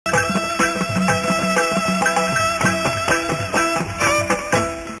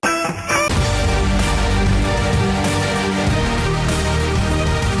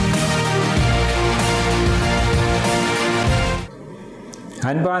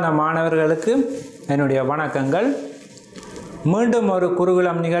அன்பான மாணவர்களுக்கு என்னுடைய வணக்கங்கள். மீண்டும் ஒரு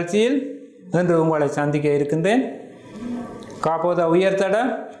குருகுலம் நிகழ்ச்சியில் இன்று உங்களை சந்திக்க இருக்கின்றேன். காப்போத உயர்தட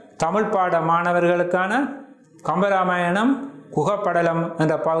தமிழ் பாட மாணவர்களுக்கான கம்பராமாயணம் குகப்படலம்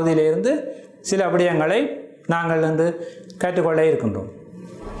என்ற பகுதியிலிருந்து சில விடயங்களை நாங்கள் இன்று கற்றுக்கொள்ள இருக்கின்றோம்.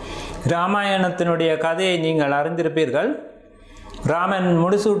 இராமாயணத்தினுடைய கதையை நீங்கள் அறிந்திருப்பீர்கள். ராமன்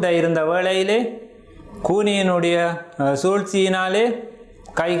முடிசூட்ட இருந்த வேளையிலே கூனியினுடைய சூழ்ச்சியினாலே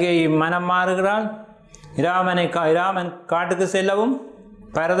கைகை மனம் மாறுகிறாள். ராமன் காட்டுக்கு செல்லவும்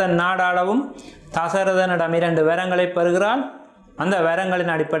பரதன் நாடாளவும் தசரதனிடம் 2 வரங்களை பெறுகிறாள். அந்த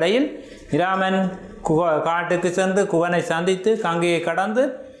வரங்களின் அடிப்படையில் ராமன் காட்டுக்கு சென்று குகனை சந்தித்து கங்கையை கடந்து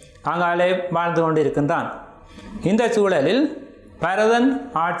அங்காலே வாழ்ந்து கொண்டிருக்கின்றான். இந்த சூழலில் பரதன்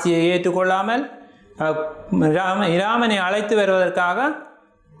ஆட்சியை ஏற்றுக்கொள்ளாமல் ராமனை அழைத்து வருவதற்காக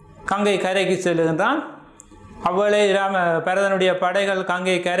கங்கை கரைக்கு செல்லுகின்றான். அவ்வேளை பரதனுடைய படைகள்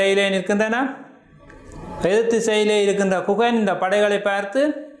கங்கை கரையிலே நிற்கின்றன. எதிர்த்து செயலே இருக்கின்ற குகன் இந்த படைகளை பார்த்து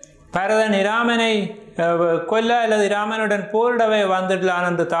பரதன் இராமனை கொல்ல அல்லது இராமனுடன் போரிடவே வந்துடலான்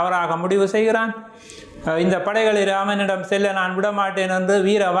என்று தவறாக முடிவு செய்கிறான். இந்த படைகளை இராமனிடம் செல்ல நான் விடமாட்டேன் என்று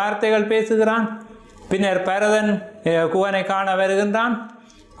வீர வார்த்தைகள் பேசுகிறான். பின்னர் பரதன் குகனை காண வருகின்றான்.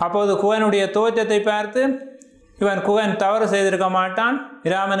 அப்போது குகனுடைய தோற்றத்தை பார்த்து இவன் குகன் தவறு செய்திருக்க மாட்டான்,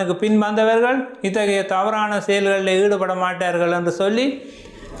 இராமனுக்கு பின் வந்தவர்கள் இத்தகைய தவறான செயல்களில் ஈடுபட மாட்டார்கள் என்று சொல்லி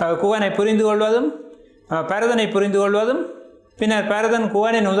குகனை புரிந்து கொள்வதும் பரதனை புரிந்து கொள்வதும் பின்னர் பரதன்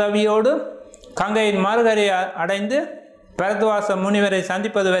குகனின் உதவியோடு கங்கையின் மறுகரையை அடைந்து பரத்வாச முனிவரை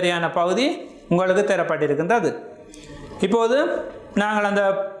சந்திப்பது வரையான பகுதி உங்களுக்கு தரப்பட்டிருக்கின்றது. இப்போது நாங்கள் அந்த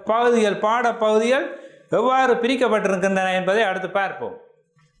பகுதிகள் பாடப்பகுதிகள் எவ்வாறு பிரிக்கப்பட்டிருக்கின்றன என்பதை அடுத்து பார்ப்போம்.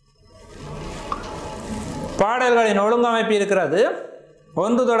 பாடல்களின் ஒழுங்கமைப்பு இருக்கிறது.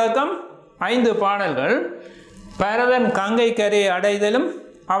 1 தொடக்கம் 5 பாடல்கள் பரதன் கங்கை கரையை அடைதலும்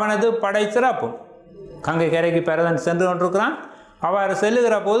அவனது படை சிறப்பும். கங்கை கரைக்கு பரதன் சென்று கொண்டிருக்கிறான். அவ்வாறு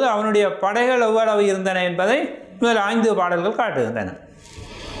செல்லுகிற போது அவனுடைய படைகள் எவ்வளவு இருந்தன என்பதை முதல் 5 பாடல்கள் காட்டுகின்றன.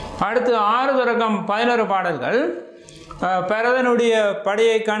 அடுத்து 6 தொடக்கம் 11 பாடல்கள் பரதனுடைய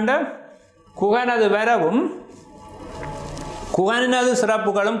படையை கண்ட குகனது வரவும் குகனது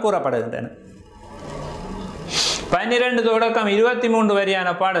சிறப்புகளும் கூறப்படுகின்றன. 12 தொடக்கம் 23 வரையான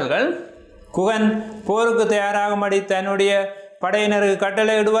பாடல்கள் குகன் போருக்கு தயாராகும்படி தன்னுடைய படையினருக்கு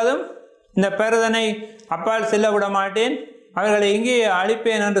கட்டளையிடுவதும் இந்த பரதனை அப்பால் செல்ல விட மாட்டேன், அவர்களை இங்கேயே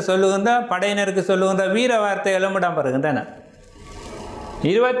அழிப்பேன் என்று சொல்லுகின்ற படையினருக்கு சொல்லுகின்ற வீர வார்த்தைகளும் இடம்பெறுகின்றன.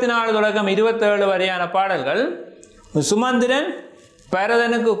 24 தொடக்கம் 27 வரையான பாடல்கள் சுமந்திரன்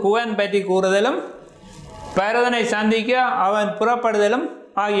பரதனுக்கு குகன் பற்றி கூறுதலும் பரதனை சந்திக்க அவன் புறப்படுதலும்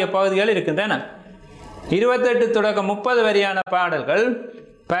ஆகிய பகுதிகள் இருக்கின்றன. 28 தொடக்கம் 30 வரையான பாடல்கள்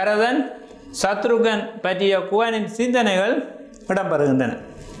பரதன் சத்ருகன் பற்றிய குகனின் சிந்தனைகள் இடம்பெறுகின்றன.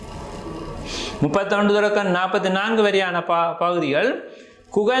 31 தொடக்கம் 44 வரையான பகுதிகள்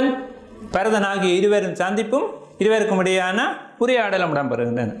குகன் பரதன் ஆகிய இருவரின் சந்திப்பும் இருவருக்கும் இடையான உரையாடலும்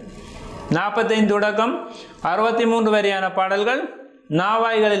இடம்பெறுகின்றன. 45 தொடக்கம் 63 வரையான பாடல்கள்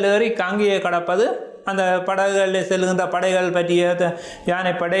நாவாய்களில் ஏறி கங்கையை கடப்பது, அந்த படகுகளில் செல்கின்ற படைகள் பற்றிய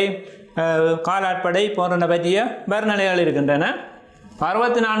யானைப்படை காலாட்படை போன்றன பற்றிய வர்ணனைகள் இருக்கின்றன.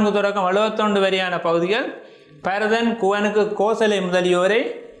 64 தொடக்கம் 71 வரையான பகுதிகள் பரதன் குகனுக்கு கோசலை முதலியோரை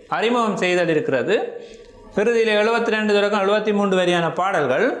அறிமுகம் செய்தல் இருக்கிறது. இறுதியில் 72 தொடக்கம் 73 வரையான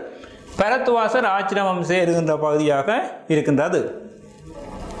பாடல்கள் பரத்வாசர் ஆச்சிரமம் சேருகின்ற பகுதியாக இருக்கின்றது.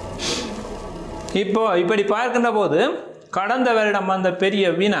 இப்படி பார்க்கின்ற போது கடந்த வருடம் வந்த பெரிய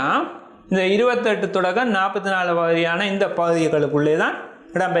வினா இந்த 28 தொடக்கம் 44 வரையான இந்த பகுதிகளுக்குள்ளே தான்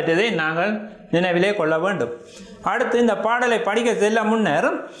இடம்பெற்றதை நாங்கள் நினைவிலே கொள்ள வேண்டும். அடுத்து இந்த பாடலை படிக்க செல்ல முன்னர்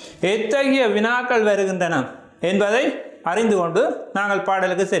எத்தகைய வினாக்கள் வருகின்றன என்பதை அறிந்து கொண்டு நாங்கள்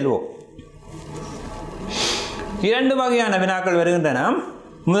பாடலுக்கு செல்வோம். 2 வகையான வினாக்கள் வருகின்றன.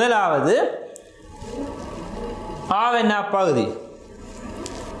 முதலாவது ஆவென்னா பகுதி.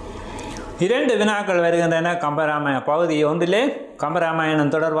 2 வினாக்கள் வருகின்றன கம்பராமாயண பகுதி ஒன்றிலே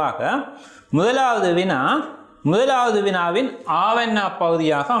கம்பராமாயணம் தொடர்பாக. முதலாவது வினாவின் ஆவென்னா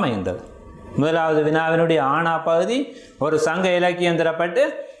பகுதியாக அமைகின்றது. முதலாவது வினாவினுடைய ஆனா பகுதி ஒரு சங்க இலக்கியம் தரப்பட்டு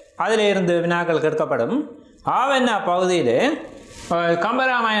அதில் இருந்து வினாக்கள் கேட்கப்படும். ஆவென்னா பகுதியிலே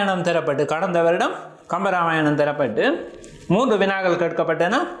கம்பராமாயணம் தரப்பட்டு கடந்த வருடம் கம்பராமாயணம் தரப்பட்டு 3 வினாக்கள்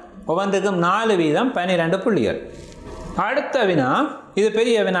கேட்கப்பட்டன. ஒவ்வொன்றுக்கும் 4 வீதம் 12 புள்ளிகள். அடுத்த வினா இது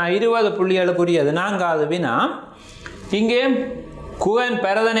பெரிய வினா 20 புள்ளிகளுக்குரியது. 4வது வினா இங்கே குகன்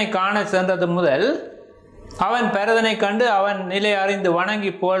பரதனை காண சென்றது முதல் அவன் பரதனை கண்டு அவன் நிலை அறிந்து வணங்கி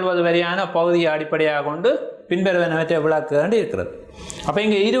புகழ்வது வரையான பகுதியை அடிப்படையாக கொண்டு பின்வருவனவற்றை விளக்க வேண்டி இருக்கிறது. அப்போ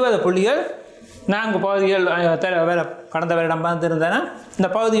இங்கே 20 புள்ளிகள் 4 பகுதிகள் கடந்த வருடம் வந்திருந்தன. இந்த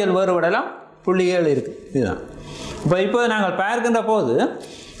பகுதிகள் வேறுபடலாம், புள்ளிகள் இருக்குது. இதுதான் இப்போ நாங்கள் பார்க்கின்ற போது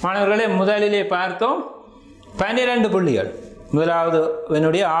மாணவர்களே முதலிலே பார்த்தோம் 12 புள்ளிகள். முதலாவது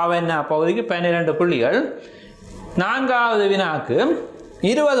என்னுடைய ஆவண்ணா பகுதிக்கு 12 புள்ளிகள், 4வது வினாக்கு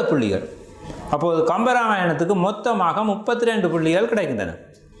 20 புள்ளிகள். அப்போது கம்பராமாயணத்துக்கு மொத்தமாக 32 புள்ளிகள் கிடைக்கின்றன.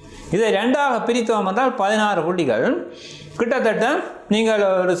 இதை 2ஆக பிரித்தோம் என்றால் 16 புள்ளிகள். கிட்டத்தட்ட நீங்கள்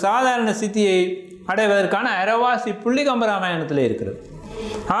ஒரு சாதாரண சித்தியை அடைவதற்கான அரைவாசி புள்ளி கம்பராமாயணத்தில் இருக்கிறது.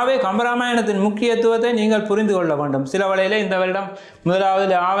 ஆகவே கம்பராமாயணத்தின் முக்கியத்துவத்தை நீங்கள் புரிந்து கொள்ள வேண்டும். சில வேளையில் இந்த வருடம்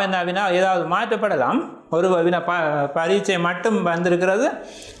முதலாவது ஆவண்ணாவினா ஏதாவது மாற்றப்படலாம். ஒரு பரீட்சை மட்டும் வந்திருக்கிறது,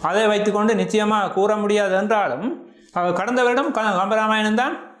 அதை வைத்துக்கொண்டு நிச்சயமாக கூற முடியாது என்றாலும் கடந்த வருடம் கம்பராமாயணம்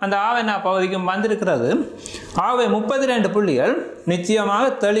தான் அந்த ஆவண்ணா பகுதிக்கும் வந்திருக்கிறது. ஆகவே 32 புள்ளிகள். நிச்சயமாக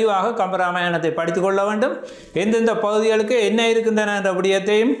தெளிவாக கம்பராமாயணத்தை படித்து கொள்ள வேண்டும். எந்தெந்த பகுதிகளுக்கு என்ன இருக்கின்றன என்ற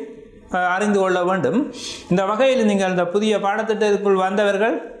விடயத்தையும் அறிந்து கொள்ள வேண்டும். இந்த வகையில் நீங்கள் இந்த புதிய பாடத்திட்டத்திற்குள்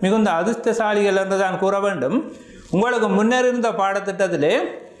வந்தவர்கள் மிகுந்த அதிர்ஷ்டசாலிகள் என்று தான் கூற வேண்டும். உங்களுக்கு முன்னர் இருந்த பாடத்திட்டத்திலே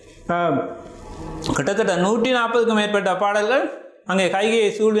கிட்டத்தட்ட 140க்கும் மேற்பட்ட பாடல்கள் அங்கே கைகை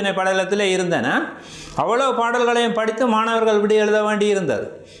சூழ்வினை படலத்திலே இருந்தன. அவ்வளவு பாடல்களையும் படித்து மாணவர்கள் விட எழுத வேண்டி இருந்தது.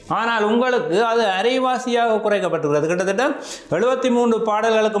 ஆனால் உங்களுக்கு அது அரைவாசியாக குறைக்கப்பட்டிருக்கிறது. கிட்டத்தட்ட 73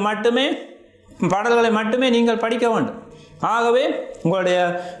 பாடல்களை மட்டுமே நீங்கள் படிக்க வேண்டும். ஆகவே உங்களுடைய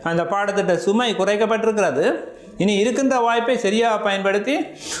அந்த பாடத்திட்ட சுமை குறைக்கப்பட்டிருக்கிறது. இனி இருக்கின்ற வாய்ப்பை சரியாக பயன்படுத்தி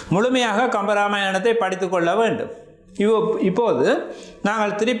முழுமையாக கம்பராமாயணத்தை படித்து கொள்ள வேண்டும். இப்போது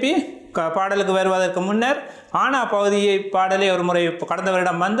நாங்கள் திருப்பி பாடலுக்கு வருவதற்கு முன்னர் ஆனா பகுதியை பாடலை ஒரு முறை கடந்த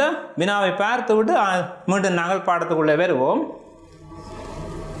வருடம் வந்த வினாவை பார்த்து விட்டு மீண்டும் நாங்கள் பாடத்துக்குள்ளே வருவோம்.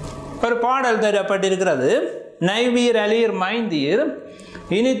 ஒரு பாடல் தரப்பட்டிருக்கிறது. நைவீர் அலீர் மைந்தீர்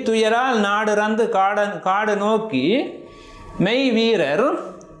இனி துயரால் நாடுறந்து காடு நோக்கி மெய் வீரர்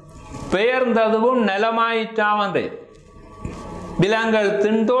பெயர்ந்ததுவும் நிலமாயிற்றாமன்றே விலங்கள்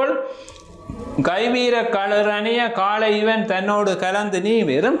தின்தோள் கைவீர களரணிய காலை இவன் தன்னோடு கலந்து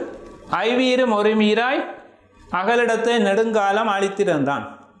நீவீர் ஐவீரும் ஒரு மீராய் அகலிடத்தை நெடுங்காலம் அழித்திருந்தான்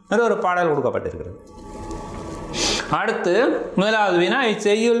என்று ஒரு பாடல் கொடுக்கப்பட்டிருக்கிறது. அடுத்து முதலாவது வினா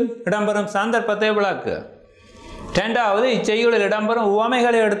இச்செய்யுள் இடம்பெறும் சந்தர்ப்பத்தை விளக்கு. 2வது இச்செய்யுளில் இடம்பெறும்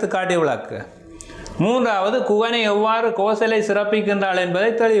உவமைகளை எடுத்து காட்டி விளக்கு. 3வது குவனை எவ்வாறு கோசலை சிறப்பிக்கின்றாள் என்பதை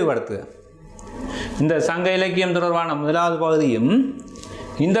தெளிவுபடுத்து. இந்த சங்க இலக்கியம் தொடர்பான முதலாவது பகுதியும்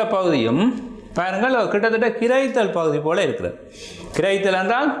இந்த பகுதியும் பாருங்கள் கிட்டத்தட்ட கிரைத்தல் பகுதி போல இருக்கிறது. கிரைத்தல்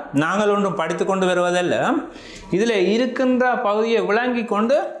என்றால் நாங்கள் ஒன்றும் படித்து கொண்டு வருவதல்ல, இதில் இருக்கின்ற பகுதியை விளங்கி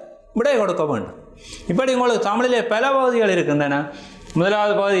கொண்டு விடை கொடுக்க வேண்டும். இப்படி உங்களுக்கு தமிழிலே பல பகுதிகள் இருக்கின்றன.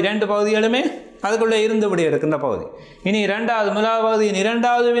 முதலாவது பகுதி 2 பகுதிகளுமே அதுக்குள்ளே இருந்து விட இருக்கின்ற பகுதி. இனி முதலாவது பகுதியின்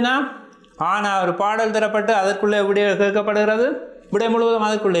 2வது வினா ஆனால் ஒரு பாடல் தரப்பட்டு அதற்குள்ளே விடை கேட்கப்படுகிறது. விடை முழுவதும்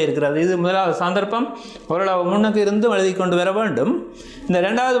அதற்குள்ளே இருக்கிறது. இது முதலாவது சந்தர்ப்பம். ஓரளவு முன்னுக்கு இருந்து எழுதி கொண்டு வர வேண்டும். இந்த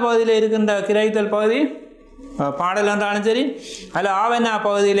 2வது பகுதியில் இருக்கின்ற கிரைத்தல் பகுதி பாடல் என்றாலும் சரி, அல்ல ஆவண்ணா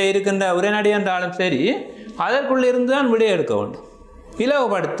பகுதியில் இருக்கின்ற உரைநடை என்றாலும் சரி, அதற்குள்ளே இருந்து தான் விடை எடுக்க வேண்டும்.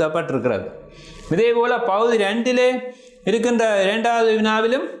 இலவுபடுத்தப்பட்டிருக்கிறது. இதே போல் பகுதி 2 இருக்கின்ற 2வது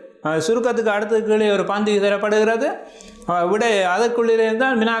வினாவிலும் சுருக்கத்துக்கு அடுத்த கீழே ஒரு பந்தி தரப்படுகிறது. விடை அதற்குள்ளே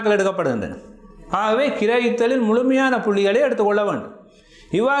இருந்தால் வினாக்கள் எடுக்கப்படுகின்றன. ஆகவே கிரகித்தலில் முழுமையான புள்ளிகளை எடுத்துக்கொள்ள வேண்டும்.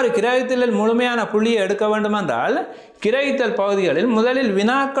 இவ்வாறு கிரகித்தலில் முழுமையான புள்ளியை எடுக்க வேண்டுமென்றால் கிரகித்தல் பகுதிகளில் முதலில்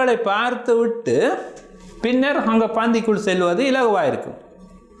வினாக்களை பார்த்து விட்டு பின்னர் அங்கே பந்திக்குள் செல்வது இலகுவாக இருக்கும்.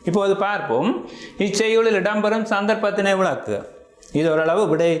 இப்போது பார்ப்போம். இச்செய்யுளில் இடம்பெறும் சந்தர்ப்பத்தினை விளக்கு. இது ஓரளவு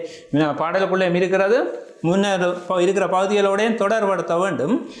விடை பாடலுக்குள்ளே இருக்கிறது. முன்னர் இருக்கிற பகுதிகளோடையும் தொடர்படுத்த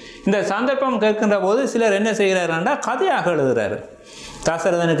வேண்டும். இந்த சந்தர்ப்பம் கேட்கின்ற போது சிலர் என்ன செய்கிறார்கள் என்றால் கதையாக எழுதுகிறார்.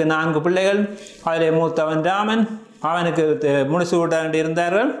 தசரதனுக்கு 4 பிள்ளைகள், அதில் மூத்தவன் ராமன், அவனுக்கு முடிச்சு விட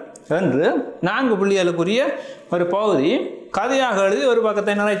வேண்டியிருந்தார்கள் என்று 4 புள்ளிகளுக்குரிய ஒரு பகுதி கதையாக எழுதி ஒரு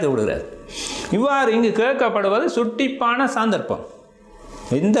பக்கத்தை நிறைத்து விடுகிறார். இவ்வாறு இங்கு கேட்கப்படுவது சுட்டிப்பான சந்தர்ப்பம்.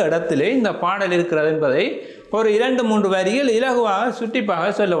 இந்த இடத்திலே இந்த பாடல் இருக்கிறது என்பதை ஒரு 2-3 வரியில் இலகுவாக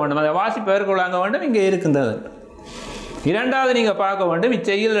சுட்டிப்பாக சொல்ல வேண்டும். அதை வாசிப்பவர்கள் வழங்க வேண்டும். இங்கே இருக்கின்றது. 2வது நீங்கள் பார்க்க வேண்டும்.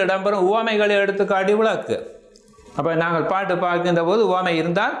 இச்செய்யுளில் இடம்பெறும் உவமைகளை எடுத்து காட்டி விளக்கு. அப்போ நாங்கள் பாட்டு பார்க்கின்ற போது உவமை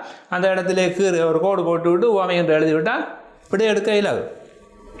இருந்தால் அந்த இடத்திலே ஒரு கோடு போட்டு விட்டு உவமை என்று எழுதிவிட்டால் இப்படி எடுக்க இயலாது.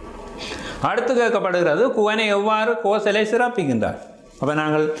 அடுத்து கேட்கப்படுகிறது குவனை எவ்வாறு கோசலை சிறப்பிக்கின்றார். அப்போ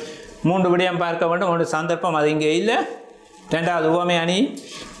நாங்கள் 3 விடயம் பார்க்க வேண்டும். 1 சந்தர்ப்பம், அது இங்கே இல்லை. 2வது உவமை அணி.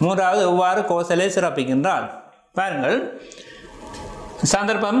 3வது எவ்வாறு கோசலை சிறப்பிக்கின்றாள். பாருங்கள்,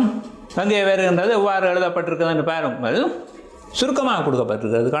 சந்தர்ப்பம் அங்கே வருகின்றது. எவ்வாறு எழுதப்பட்டிருக்கிறது என்று பாருங்கள். சுருக்கமாக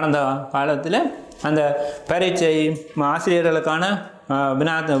கொடுக்கப்பட்டிருக்கிறது. கடந்த காலத்தில் அந்த பரீட்சை ஆசிரியர்களுக்கான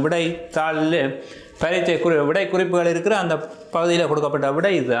விடை தாளில் பரீட்சை விடை குறிப்புகள் இருக்கிற அந்த பகுதியில் கொடுக்கப்பட்ட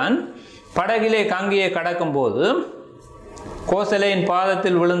விடை இதுதான். படகிலே கங்கையை கடக்கும் போது கோசலையின்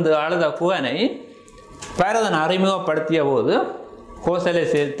பாதத்தில் விழுந்து அழுத குகனை பரதன் அறிமுகப்படுத்திய போது கோசலை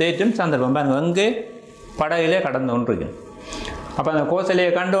தேற்றும் சந்தர்ப்பம் பாருங்க, அங்கே படகிலே கடந்து கொண்டிருக்கு. அப்போ அந்த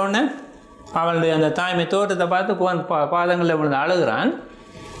கோசலையை கண்டோடனே அவளுடைய அந்த தாய்மை தோற்றத்தை பார்த்து குகன் பாதங்களில் விழுந்து அழுகிறான்.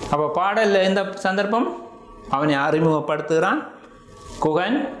 அப்போ பாடலில் எந்த சந்தர்ப்பம்? அவனை அறிமுகப்படுத்துகிறான்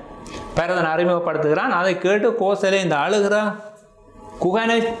குகன், பரதன் அறிமுகப்படுத்துகிறான். அதை கேட்டு கோசலை இந்த அழுகிற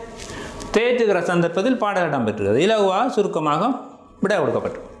குகனை தேற்றுகிற சந்தர்ப்பத்தில் பாடல் இடம்பெற்றுகிறது. இலகுவாக சுருக்கமாக விட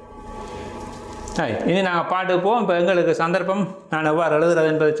கொடுக்கப்பட்டது. இனி நாங்கள் பாட்டுக்கு போவோம். இப்போ எங்களுக்கு சந்தர்ப்பம் நான் எவ்வாறு எழுதுகிறது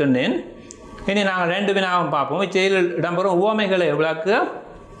என்பதை சொன்னேன். இனி நாங்கள் 2 வினாவும் பார்ப்போம். இச்செயலில் இடம்பெறும் உவமைகளை விளக்க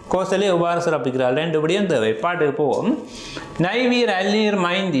கோசலை எவ்வாறு சிறப்பிக்கிறார் 2 விடியும் தேவை. பாட்டுக்கு போவோம். நைவீர் அல்லீர்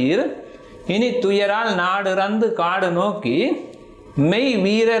மைந்தீர் இனி துயரால் நாடுறந்து காடு நோக்கி மெய்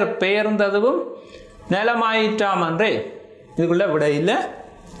வீரர் பெயர்ந்ததுவும் நிலமாயிற்றாமன்றே. இதுக்குள்ள விட இல்லை,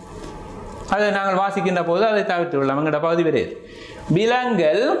 அதை நாங்கள் வாசிக்கின்ற போது அதை தவிர்த்து விடலாம். எங்கட பகுதி பெரியர்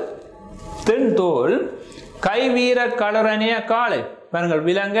விலங்கல் தின்தோல் கைவீர களரணிய காளை. பாருங்கள்,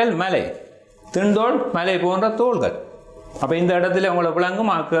 விலங்கல் மலை, தின்தோல் மலை போன்ற தோள்கள். அப்போ இந்த இடத்துல உங்களை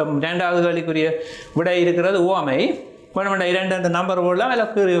விளங்கும் 2வது கேள்விக்குரிய விடை இருக்கிறது ஓமை. வேணுமெண்டா 2 நம்பர் போடலாம், இல்லை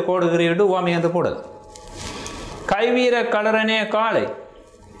கோடு குறியிட்டு ஓமை என்று போடுது. கைவீர களரணிய காளை,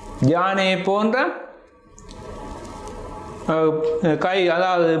 யானை போன்ற கை,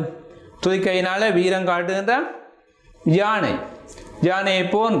 அதாவது துதிக்கையினால வீரம் காட்டுகின்ற யானை, யானையை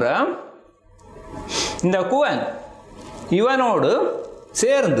போன்ற இந்த குவன் இவனோடு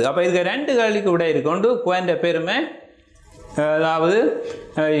சேர்ந்து. அப்போ இதுக்கு 2 கேள்விக்கு விடை இருக்கொண்டு குவன்ற பெருமை, அதாவது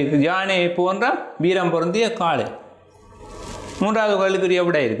யானையை போன்ற வீரம் பொருந்திய காளை. 3வது கேள்விக்குரிய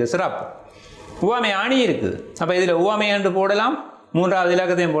விடை இருக்குது சிறப்பு. உவமை அணி இருக்குது. அப்போ இதில் உவமை என்று போடலாம், 3வது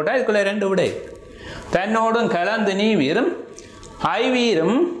இலக்கத்தையும் போட்டால் இதுக்குள்ள 2 விடை. தன்னோடும் கலந்து நீ வீரும்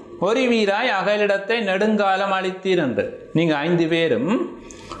ஐவீரும் ஒரு வீராய் அகலிடத்தை நெடுங்காலம் அளித்தீர் என்று. நீங்கள் 5 பேரும்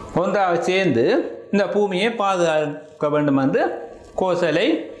ஒன்றாக சேர்ந்து இந்த பூமியை பாதுகாக்க வேண்டும் என்று கோசலை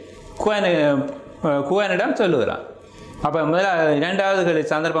குவனிடம் சொல்லுகிறான். அப்போ முதல்ல 2வது கேள்வி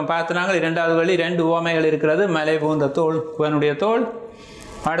சந்தர்ப்பம் பார்த்துனாங்க. 2வது கேள்வி 2 உவமைகள் இருக்கிறது. மலை போன்ற தோல் குவனுடைய தோல்,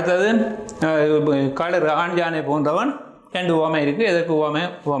 அடுத்தது களர் ஆண் யானை போன்றவன். 2 உவமை இருக்குது. எதற்கு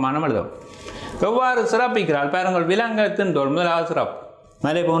உவமானம் எழுதவும். எவ்வாறு சிறப்பிக்கிறாள் பாருங்கள். விலங்கத்தின் தோல் முதலாவது சிறப்பு,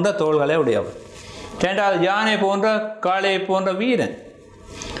 மலை போன்ற தோள்களை உடையவன். 2வது யானை போன்ற காளை போன்ற வீரன்.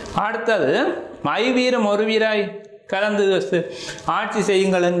 அடுத்தது ஐவீரம் ஒரு வீராய் கலந்து ஆட்சி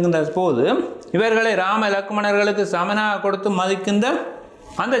செய்யுங்கள் என்கின்ற போது இவர்களை ராம லக்ஷ்மணர்களுக்கு சமனாக கொடுத்து மதிக்கின்ற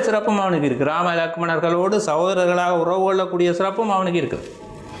அந்த சிறப்பும் அவனுக்கு இருக்குது. ராம லக்ஷ்மணர்களோடு சகோதரர்களாக உறவு கொள்ளக்கூடிய சிறப்பும் அவனுக்கு இருக்குது.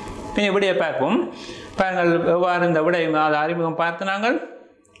 இனி விடையை பார்ப்போம். பாருங்கள் எவ்வாறு இந்த விடை அதை அறிமுகம் பார்த்து நாங்கள்.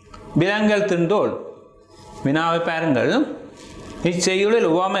 விலங்கல் தின்தோல் வினாவை பாருங்கள். இச்செய்யுளில்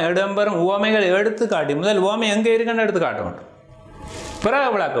உவமை இடம்பெறும் உவமைகளை எடுத்து காட்டி, முதல் உவமை எங்கே இருக்குன்னு எடுத்து காட்ட வேண்டும், பிறகு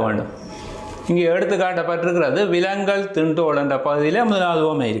விளக்க வேண்டும். இங்கே எடுத்து காட்டப்பட்டிருக்கிறது விலங்கல் தின்தோல் என்ற பகுதியில் முதலாவது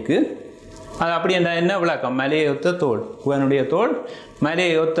உவமை இருக்குது. அது அப்படி என்ற என்ன விளக்கம்? மலையை ஒத்த தோல், குவனுடைய தோல்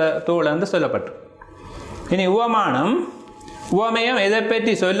மலையை ஒத்த தோல் என்று சொல்லப்பட்டு. இனி உவமானம். உவமயம் எதை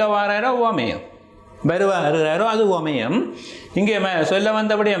பற்றி சொல்ல வாராரோ உவமயம், வருவாரோ அது உவமயம். இங்கே சொல்ல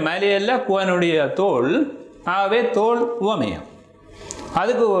வந்தபடிய மலையல்ல குவனுடைய தோல், ஆகவே தோல் உவமயம்.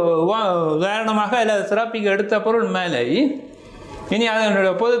 அதுக்கு உதாரணமாக அல்லது சிறப்பிக்கு எடுத்த பொருள் மலை. இனி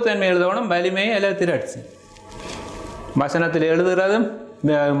அதனுடைய பொதுத்தன்மை எழுதணும் வலிமை அல்லது திரட்சி. வசனத்தில் எழுதுகிறது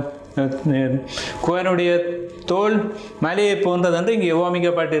குவனுடைய தோல் மலையை போன்றது என்று இங்கே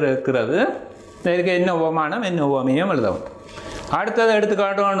உவமிக்கப்பட்டிருக்கிறது. இதற்கு என்ன உவமானம் என்ன உவமையும் எழுதவும். அடுத்தது எடுத்து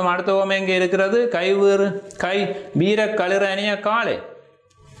காட்ட வேண்டும். அடுத்த உவமை எங்கே இருக்கிறது? கை வீர களிரணிய காளை.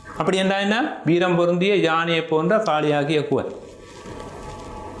 அப்படி என்றால் என்ன? வீரம் பொருந்திய யானையை போன்ற காளியாகிய குவன்.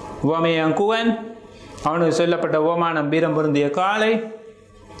 உவமையம் குவன், அவனுக்கு சொல்லப்பட்ட உவமானம் வீரம் பொருந்திய காளை,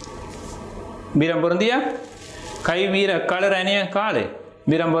 வீரம் பொருந்திய கை வீர களிரணிய காளை,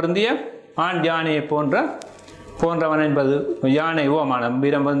 வீரம் பொருந்திய ஆண் யானையை போன்றவன் என்பது யானை உவமானம்.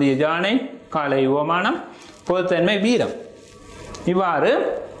 வீரம் பொருந்திய யானை, காளை உவமானம், பொதுத்தன்மை வீரம். இவ்வாறு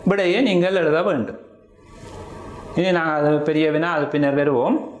விடையை நீங்கள் எழுத வேண்டும். இனி நாங்கள் அது பெரிய வினா, அது பின்னர்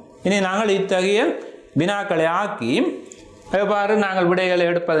வருவோம். இனி நாங்கள் இத்தகைய வினாக்களை ஆக்கி எவ்வாறு நாங்கள் விடைகளை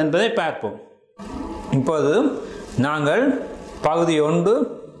எடுப்பது என்பதை பார்ப்போம். இப்போது நாங்கள் பகுதி 1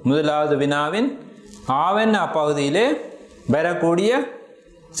 முதலாவது வினாவின் ஆவென்ன பகுதியிலே வரக்கூடிய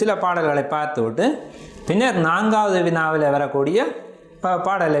சில பாடல்களை பார்த்துவிட்டு பின்னர் 4வது வினாவில் வரக்கூடிய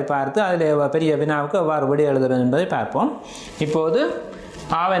பாடலை பார்த்து அதில் பெரிய வினாவுக்கு எவ்வாறு விடை எழுதுவது என்பதை பார்ப்போம். இப்போது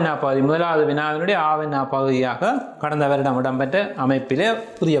ஆவென்னா பகுதி, முதலாவது வினாவினுடைய ஆவென்னா பகுதியாக கடந்த வருடம் இடம்பெற்ற அமைப்பிலே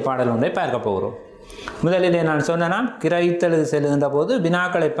புதிய பாடல் ஒன்றை பார்க்க போகிறோம். முதலிலே நான் சொன்னேன்னா கிரகித்தலுக்கு செல்லுகின்ற போது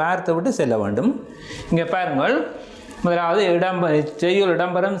வினாக்களை பார்த்து விட்டு செல்ல வேண்டும். இங்கே பாருங்கள், முதலாவது செய்யுள்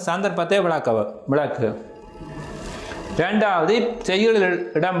இடம்பெறும் சந்தர்ப்பத்தை விளக்கு. ரெண்டாவது செய்யுளில்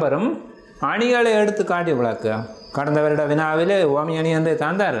இடம்பெறும் அணிகளை எடுத்து காட்டி விளக்கு. கடந்த வருட வினாவிலே ஓமி அணி என்று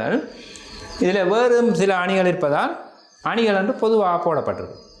தந்தார்கள். இதில் வேறு சில அணிகள் இருப்பதால் அணிகள் என்று பொதுவாக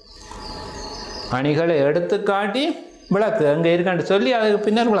போடப்பட்டது. அணிகளை எடுத்து காட்டி விளக்கு அங்கே இருக்கான்னு சொல்லி அதுக்கு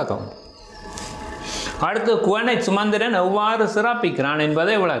பின்னர் விளக்கம். அடுத்து குவனை சுமந்திரன் எவ்வாறு சிறப்பிக்கிறான்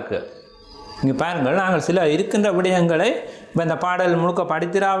என்பதை விளக்கு. இங்கே பாருங்கள், நாங்கள் சில இருக்கின்ற விடயங்களை இப்போ இந்த பாடல் முழுக்க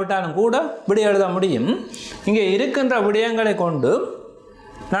படித்திராவிட்டாலும் கூட விடை எழுத முடியும். இங்கே இருக்கின்ற விடயங்களை கொண்டு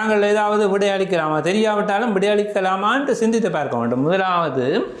நாங்கள் ஏதாவது விடையளிக்கலாமா, தெரியாவிட்டாலும் விடையளிக்கலாமான்ட்டு சிந்தித்து பார்க்க வேண்டும். முதலாவது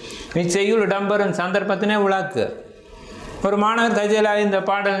இச்செய்யுள் இடம்பெறும் சந்தர்ப்பத்தினே விளக்கு. ஒரு மாணவர் தஜையிலாக இந்த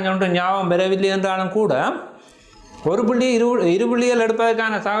பாடல் ஒன்று ஞாபகம் பெறவில்லை என்றாலும் கூட ஒரு புள்ளி இரு புள்ளிகள்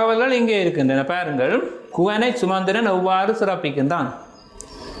எடுப்பதற்கான தகவல்கள் இங்கே இருக்கின்றன. பாருங்கள், குவனை சுமந்திரன் எவ்வாறு சிறப்பிக்கின்றான்.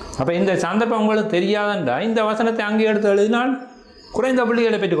 அப்போ இந்த சந்தர்ப்பம் உங்களுக்கு தெரியாதென்றா இந்த வசனத்தை அங்கே எடுத்து எழுதினால் குறைந்த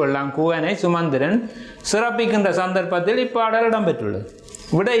புள்ளிகளை பெற்றுக்கொள்ளலாம். குவனை சுமந்திரன் சிறப்பிக்கின்ற சந்தர்ப்பத்தில் இப்பாடல் இடம்பெற்றுள்ளது.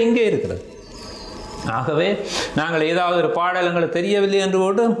 விட இங்கே இருக்கிறது. ஆகவே நாங்கள் ஏதாவது ஒரு பாடல் எங்களுக்கு தெரியவில்லை என்று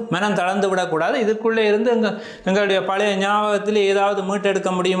போட்டு மனம் தளர்ந்து விடக்கூடாது. இதுக்குள்ளே இருந்து எங்களுடைய பழைய ஞாபகத்தில் ஏதாவது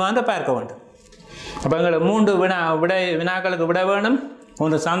மீட்டெடுக்க முடியுமா என்று பார்க்க வேண்டும். அப்போ எங்களுக்கு 3 வினாக்களுக்கு விட வேணும்.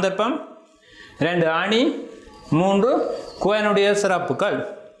 1 சந்தர்ப்பம், 2 அணி, 3 குவனுடைய சிறப்புகள்.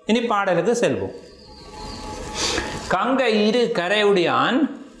 இனி பாடலுக்கு செல்வோம். கங்கை இரு கரையுடையான்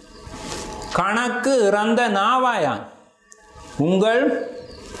கணக்கு இறந்த நாவாயான் உங்கள்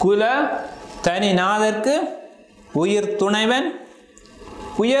குல தனிநாதற்கு உயிர் துணைவன்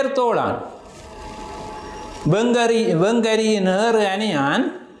உயர்த்தோளான் வெங்கரி நேறு அணியான்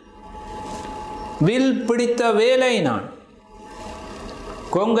வில் பிடித்த வேலை நான்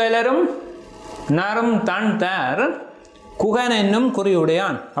கொங்கலரும் நரும் தன் தார் குகன் என்னும்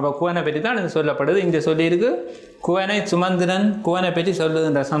குறியுடையான். அப்போ குவனை பற்றி தான் இது சொல்லப்படுது. இங்கே சொல்லியிருக்கு குவனை சுமந்திரன் குவனை பற்றி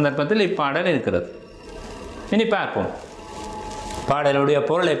சொல்லுகின்ற சந்தர்ப்பத்தில் இப்பாடல் இருக்கிறது. இனி பார்ப்போம், பாடலுடைய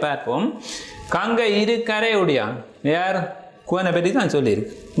பொருளை பார்ப்போம். கங்கை இரு கரையுடையான் யார்? குவனை பற்றி தான்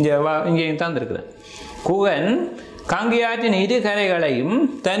சொல்லியிருக்கு. இங்கேயும் தந்திருக்கிறேன். குகன் கங்கையாற்றின் இரு கரைகளையும்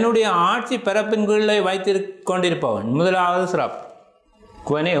தன்னுடைய ஆட்சி பரப்பின் கீழே கொண்டிருப்பவன். முதலாவது சிறப்பு.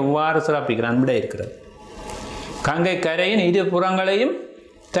 குவனை எவ்வாறு சிறப்பிக்கிறான் விட இருக்கிறது. கங்கை கரையின் இரு புறங்களையும்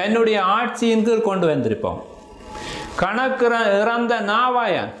தன்னுடைய ஆட்சியின் கீழ் கொண்டு வந்திருப்போம். இறந்த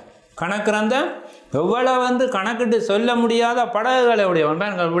நாவாயான் கணக்கிறந்த எவ்வளவு வந்து கணக்கிட்டு சொல்ல முடியாத படகுகளை உடையவன்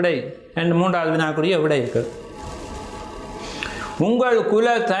எங்கள் விடை. 3வது வினாக்குரிய விடை இருக்கு. உங்கள் குல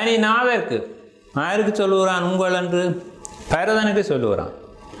தனிநாதற்கு யாருக்கு சொல்லுகிறான்? உங்கள் என்று பரதனுக்கு சொல்லுகிறான்.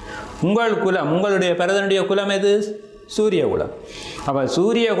 உங்கள் குலம், உங்களுடைய பரதனுடைய குலம் எது? சூரிய குலம். அப்போ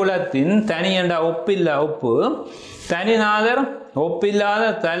சூரிய குலத்தின் தனி என்ற ஒப்பில்லா ஒப்பு தனிநாதர்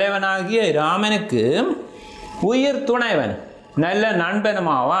ஒப்பில்லாத தலைவனாகிய ராமனுக்கு உயிர் துணைவன் நல்ல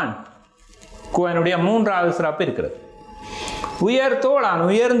நண்பனுமாவான். குவனுடைய 3வது சிறப்பு இருக்கிறது. உயர் தோளான்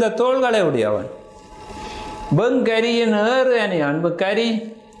உயர்ந்த தோள்களை உடையவன். வெங்கரியின் ஏறு அணியான். கரி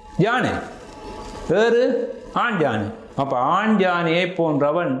யானை, ஏறு ஆண் யானை. அப்போ ஆண் யானையை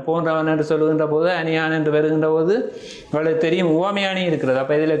போன்றவன் என்று சொல்லுகின்ற போது அணியான் என்று வருகின்ற போது அவளுக்கு தெரியும் உவமை அணி இருக்கிறது.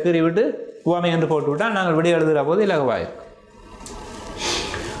 அப்போ இதில் கீறி விட்டு உவமை என்று போட்டு விட்டால் நாங்கள் விடை எழுதுகிற போது இலகுவாயிருக்கும்.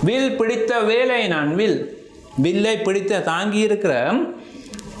 வில் பிடித்த வேலை நான். வில்லை பிடித்த தாங்கி இருக்கிற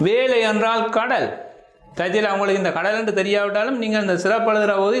வேலை என்றால் கடல். தஜில் அவங்களுக்கு இந்த கடல் என்று தெரியாவிட்டாலும் நீங்கள் இந்த சிறப்பு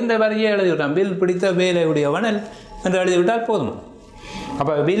எழுதுகிற போது இந்த வரியை எழுதிவிட்டான். வில் பிடித்த வேலை உடையவன் என்று எழுதிவிட்டால் போதும்.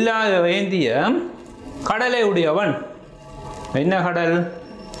 அப்போ வில்லாக வேந்திய கடலை உடையவன். என்ன கடல்?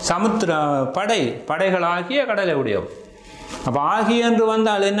 சமுத்திர படைகளாகிய கடலை உடையவன். அப்போ ஆகிய என்று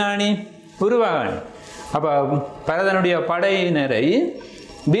வந்தால் என்ன அணி? உருவகணி. அப்போ பரதனுடைய படையினரை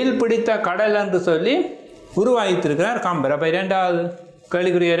வில் பிடித்த கடல் என்று சொல்லி உருவாகித்திருக்கிறார் கம்பர். அப்போ 2வது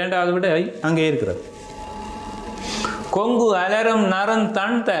கேள்விக்குரிய 2வது விட அங்கே இருக்கிறது. கொங்கு அலரும் நரன்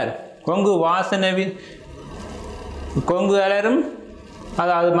தன் தார். கொங்கு வாசனை கொங்கு அலரும்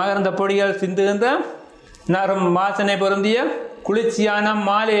அதாவது மகர்ந்த பொடிகள் சிந்துகின்ற நரும் வாசனை பொருந்திய குளிர்ச்சியான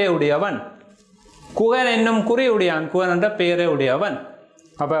மாலையை உடையவன். குகன் என்னும் குறியுடையான். குகன் என்ற பெயரை உடையவன்.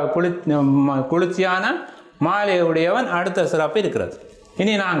 அப்போ குளிர்ச்சியான மாலையை உடையவன் அடுத்த சிறப்பு இருக்கிறது.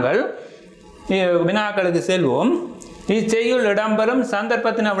 இனி நாங்கள் வினாக்களுக்கு செல்வோம். இச்செய்யுள் இடம்பெறும்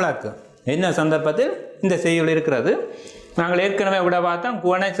சந்தர்ப்பத்தின விளக்கு. என்ன சந்தர்ப்பத்தில் இந்த செய்யுள் இருக்கிறது? நாங்கள் ஏற்கனவே விட பார்த்தோம்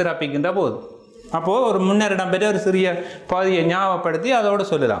குவனை சிறப்பிக்கின்ற போது. அப்போது ஒரு முன்னர் இடம்பெற்ற ஒரு சிறிய பகுதியை ஞாபகப்படுத்தி அதோடு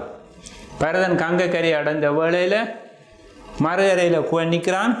சொல்லலாம். பரதன் கங்கை கரை அடைந்த வேளையில் மறுகரையில் குவன்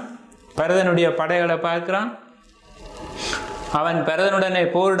நிற்கிறான். பரதனுடைய படைகளை பார்க்கிறான். அவன் பரதனுடனே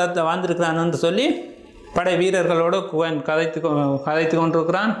போரிடத்தை வாழ்ந்திருக்கிறான் என்று சொல்லி படை வீரர்களோடு குகன் கதைத்து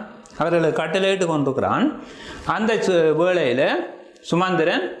கொண்டிருக்கிறான், அவர்களை கட்டளையிட்டு கொண்டிருக்கிறான். அந்த வேளையில்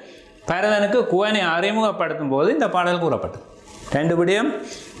சுமந்திரன் பரதனுக்கு குகனை அறிமுகப்படுத்தும் போது இந்த பாடல் கூறப்பட்டது. 2 விடயம்,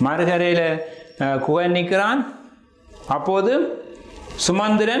 மறுகரையில் குகன் நிற்கிறான், அப்போது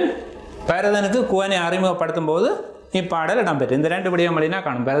சுமந்திரன் பரதனுக்கு குகனை அறிமுகப்படுத்தும் போது இப்பாடல் இடம்பெற்று. இந்த 2 விடயங்களினா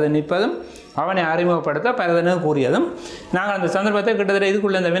காணும், பரதன் நிற்பதும் அவனை அறிமுகப்படுத்த பரதனுக்கு கூறியதும். நாங்கள் அந்த சந்தர்ப்பத்தை கிட்டத்தட்ட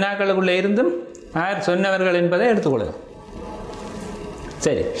இதுக்குள்ளே இந்த வினாக்களுக்குள்ளே இருந்தும் யார் சொன்னவர்கள் என்பதை எடுத்துக்கொள்ளும்.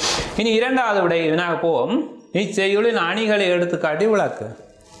 சரி, இனி 2வது வினா போவோம். இச்செய்யுளின் அணிகளை எடுத்துக்காட்டி விளக்கு.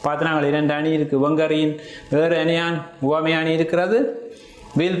 பார்த்து நாங்கள் 2 அணி இருக்குது. வெங்கரியின் வேறு அணியான் உவமை அணி இருக்கிறது,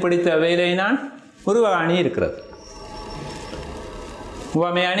 வீல் பிடித்த வேலையினான் உருவ அணி இருக்கிறது.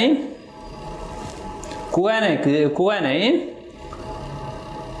 உவமை அணி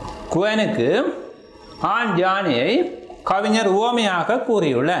குகனுக்கு ஆண் யானையை கவிஞர் உவமையாக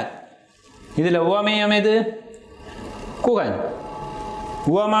கூறியுள்ளார். இதில் உவமையம் எது? குகன்.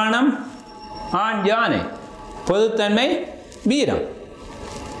 உவமானம் ஆண் யானை, பொதுத்தன்மை வீரம்.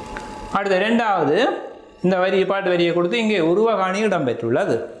 அடுத்த 2வது இந்த பாட்டு வரியை கொடுத்து இங்கே உருவகாணி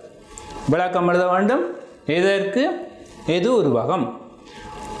இடம்பெற்றுள்ளது. விளக்கம் எழுத வேண்டும். எதற்கு எது உருவகம்?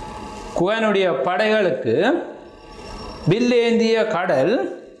 குகனுடைய படைகளுக்கு வில்லேந்திய கடல்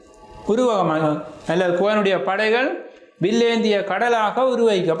உருவகமாக, அல்லது குகனுடைய படைகள் வில்லேந்திய கடலாக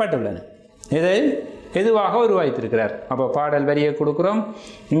உருவகிக்கப்பட்டுள்ளன. இதை எதுவாக உருவாக்கியிருக்கிறார்? அப்போ பாடல் வரியை கொடுக்குறோம்,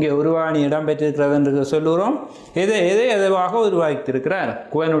 இங்கே உருவாணி இடம்பெற்றிருக்கிறது என்று சொல்லுகிறோம். எதை எதுவாக உருவாக்கியிருக்கிறார்?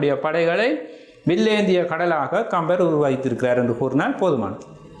 குகனுடைய படைகளை வில்லேந்திய கடலாக கம்பர் உருவாக்கியிருக்கிறார் என்று கூறினால் போதுமானது.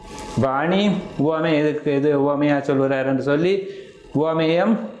 இப்போ அணி உவமை எது உவமையாக சொல்கிறார் என்று சொல்லி,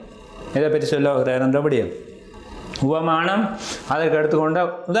 உவமேயம் எதை பற்றி சொல்ல வருகிறார் என்றபடியும், உவமானம் அதற்கு எடுத்துக்கொண்ட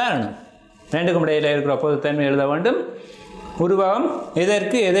உதாரணம், 2க்கும் இடையில் இருக்கிற பொதுத்தன்மை எழுத வேண்டும். உருவகம்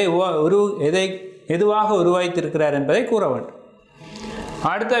எதற்கு எதுவாக உருவாக்கியிருக்கிறார் என்பதை கூற வேண்டும்.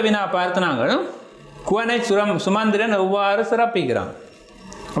 அடுத்த வினா பார்த்து நாங்கள் குகனை சுமந்திரன் எவ்வாறு சிறப்பிக்கிறான்.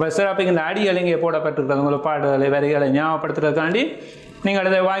 அப்போ சிறப்பிக்கின்ற அடிகள் இங்கே போடப்பட்டிருக்கிறது. உங்களை பாடுகளை வரிகளை ஞாபகப்படுத்துறதுக்காண்டி நீங்கள்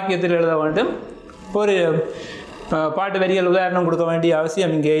அதை வாக்கியத்தில் எழுத வேண்டும். ஒரு பாட்டு வரிகள் உதாரணம் கொடுக்க வேண்டிய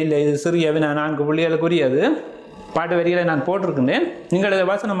அவசியம் இங்கே இல்லை. இது சிறிய வினா, 4 புள்ளிகளுக்குரியது. பாட்டு வரிகளை நான் போட்டிருக்கின்றேன், நீங்கள் இதை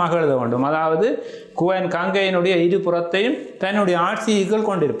வசனமாக எழுத வேண்டும். அதாவது குகன் கங்கையினுடைய இருபுறத்தையும் தன்னுடைய ஆட்சிக்குள்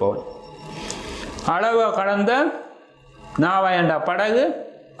கொண்டிருப்பவன், அளவு கடந்த நாவாயண்ட படகு,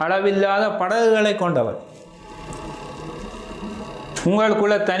 அளவில்லாத படகுகளை கொண்டவன்,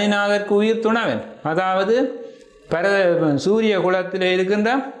 உங்களுக்குள்ள தனிநாதற்கு உயிர் துணவன். அதாவது சூரிய குலத்தில்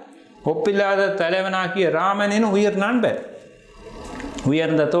இருக்கின்ற ஒப்பில்லாத தலைவனாகிய ராமனின் உயிர் நண்பன்,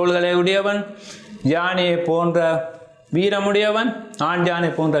 உயர்ந்த தோள்களை உடையவன், யானையை போன்ற வீரமுடையவன், ஆண் யானை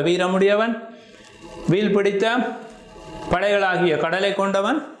போன்ற வீரமுடையவன், வீல் பிடித்த படைகளாகிய கடலை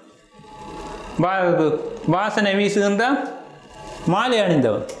கொண்டவன், வாசனை வீசுகின்ற மாலை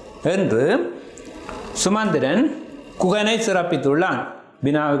அணிந்தவன் என்று சுமந்திரன் குகனை சிறப்பித்துள்ளான்.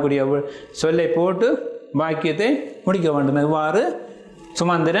 வினாவுக்குரிய சொல்லை போட்டு வாக்கியத்தை முடிக்க வேண்டும். இவ்வாறு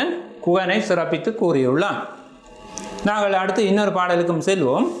சுமந்திரன் குகனை சிறப்பித்து கூறியுள்ளான். நாங்கள் அடுத்து இன்னொரு பாடலுக்கும்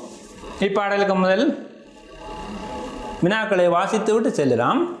செல்வோம். இப்பாடலுக்கு முதல் வினாக்களை வாசித்து விட்டு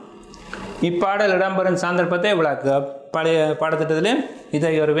செல்லலாம். இப்பாடல் இடம்பெறும் சந்தர்ப்பத்தை விளக்க. பழைய பாடத்திட்டத்திலே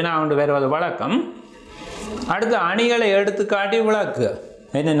இதை ஒரு வினா கொண்டு வருவது வழக்கம். அடுத்து அணிகளை எடுத்து காட்டி விளக்கு.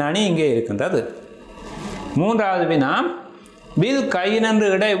 என்னென்ன அணி இங்கே இருக்கின்றது. 3வது வினா, வில் கையினன்று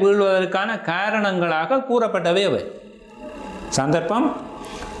இடை வீழ்வதற்கான காரணங்களாக கூறப்பட்டவை அவை. சந்தர்ப்பம்,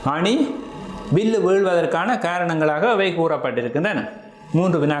 அணி, வில்லு வீழ்வதற்கான காரணங்களாக அவை கூறப்பட்டிருக்கின்றன.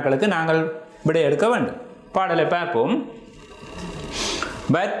 3 வினாக்களுக்கு நாங்கள் விடை எடுக்க வேண்டும். பாடலை பார்ப்போம்.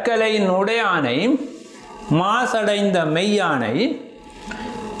 வற்கலையின் உடையானை, மாசடைந்த மெய்யானை,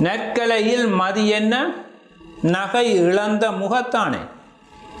 நற்கலையில் மதியென்ன நகை இழந்த முகத்தானை,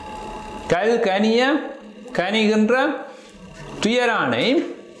 கல் கனிய கனிகின்ற துயரானை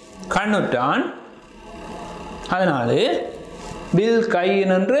கண்ணுற்றான், அதனாலே வில்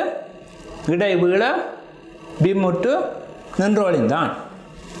கையினின்று இடை வீழ பிம்முட்டு நின்றொழிந்தான்.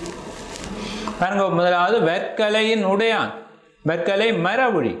 பாருங்க, முதலாவது வெற்கலையின் உடையான். வெற்கலை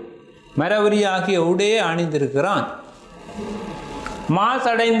மரவுரி ஆகிய உடையை அணிந்திருக்கிறான்.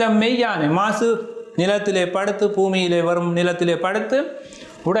 மாசடைந்த மெய்யானை, மாசு நிலத்திலே படுத்து, பூமியிலே வரும் நிலத்திலே படுத்து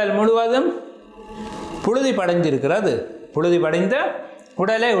உடல் முழுவதும் புழுதி படைந்திருக்கிறது. புழுதி படைந்த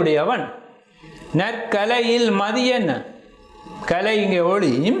உடலை உடையவன். நற்கலையில் மதியென்ன, கலை இங்கே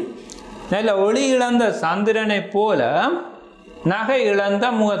ஒளி, நல்ல ஒளி இழந்த சந்திரனை போல நகை இழந்த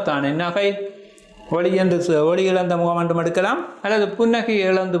முகத்தானே. நகை ஒளி என்று ஒளி இழந்த முகம் என்றும் எடுக்கலாம், அல்லது புன்னகை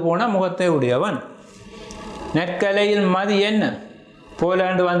இழந்து போன முகத்தை உடையவன். நெற்கலையில் மதி என்ன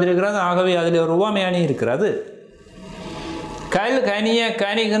போலாண்டு வந்திருக்கிறது. ஆகவே அதில் ஒரு உவமை அணி இருக்கிறது. கல் கனிய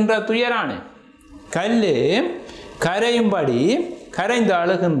கனிகின்ற துயரான கல் கரையும்படி கரைந்து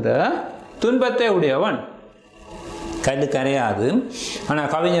அழுகின்ற துன்பத்தை உடையவன். கல் கரையாது.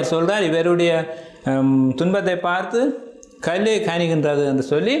 ஆனால் கவிஞர் சொல்றார், இவருடைய துன்பத்தை பார்த்து கல்லே கனிகின்றது என்று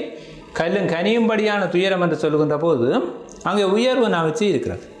சொல்லி கல்லும் கனியும்படியான துயரம் என்று சொல்லுகின்ற போது அங்கே உயர்வு நவிச்சி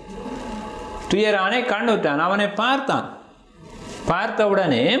இருக்கிறது. துயரானை கண்ணுற்றான், அவனை பார்த்தான்.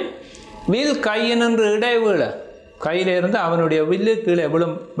 பார்த்தவுடனே வில் கையினின்று இடை வீழ, கையிலிருந்து அவனுடைய வில்லு கீழே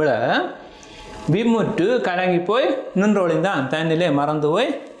விழ விம்முற்று கலங்கி போய் நின்றொழிந்தான், தன்னிலே மறந்து போய்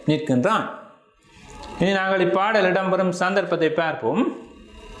நிற்கின்றான். இனி நாங்கள் இப்பாடல் இடம்பெறும் சந்தர்ப்பத்தை பார்ப்போம்.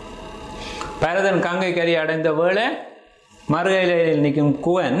 பரதன் கங்கை கரை அடைந்த வேளை மறுகையில் நிற்கும்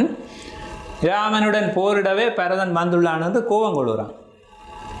குவன் ராமனுடன் போரிடவே பரதன் வந்துள்ளான் என்று கோபம் கொள்கிறான்.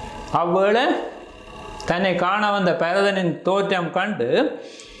 அவ்வேளை தன்னை காண வந்த பரதனின் தோற்றம் கண்டு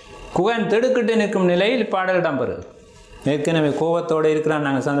குவன் திடுக்கிட்டு நிற்கும் நிலையில் பாடல் இடம்பெறுகிறது. ஏற்கனவே கோபத்தோடு இருக்கிறான்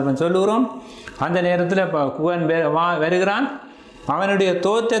நாங்கள் சந்தர்ப்பம் சொல்லுகிறோம். அந்த நேரத்தில் குவன் வருகிறான். அவனுடைய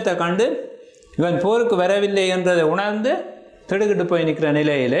தோற்றத்தை கண்டு இவன் போருக்கு வரவில்லை என்றதை உணர்ந்து திடுக்கிட்டு போய் நிற்கிற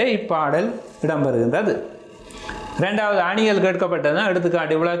நிலையிலே இப்பாடல் இடம்பெறுகின்றது. இரண்டாவது அணிகள் கேட்கப்பட்டதான்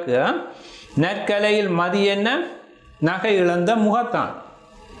எடுத்துக்காட்டி விளக்கு. நற்கலையில் மதி என்ன நகை இழந்த முகத்தான்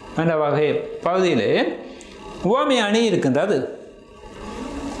என்ற வகை பகுதியிலே உவமை அணி இருக்கின்றது.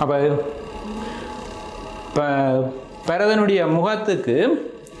 அப்போ பரதனுடைய முகத்துக்கு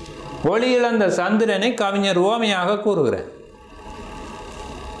ஒளி இழந்த சந்திரனை கவிஞர் உவமையாக கூறுகிறார்.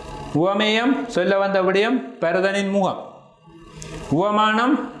 உவமேயம் சொல்ல வந்த விடயம் பரதனின் முகம்,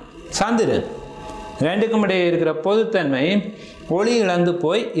 உவமானம் சந்திரன். ரெண்டுக்கும் இடையே இருக்கிற பொதுத்தன்மை ஒளி இழந்து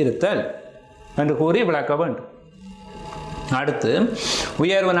போய் இருத்தல் என்று கூறி விளக்க வேண்டும். அடுத்து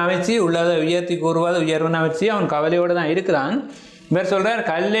உயர்வு நவிச்சி உள்ளதை உயர்த்தி கூறுவது உயர்வு நவிச்சி. அவன் கவலையோடு தான் இருக்கிறான். இவர் சொல்றார்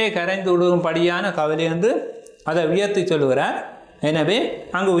கல்லே கரைந்து விடும்படியான கவலை என்று அதை உயர்த்தி சொல்லுகிறார். எனவே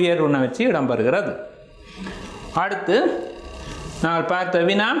அங்கு உயர்வு நவிச்சி இடம்பெறுகிறது. அடுத்து நாங்கள் பார்த்த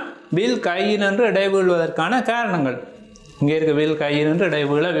வினா வில் கையில் என்று இடைவீழ்வதற்கான காரணங்கள். இங்கே இருக்க வில் கையில் என்று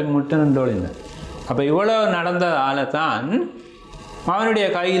இடைவீழ முட்டு நின்றொழிந்த. அப்போ இவ்வளவு நடந்ததால தான் அவனுடைய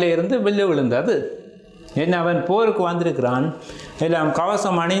கையில் இருந்து வில்லு விழுந்தது. என்ன, அவன் போருக்கு வந்திருக்கிறான், எல்லாம்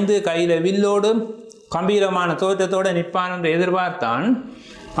கவசம் அணிந்து கையில் வில்லோடு கம்பீரமான தோற்றத்தோடு நிற்பான் என்று எதிர்பார்த்தான்.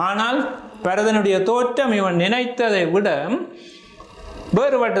 ஆனால் பரதனுடைய தோற்றம் இவன் நினைத்ததை விட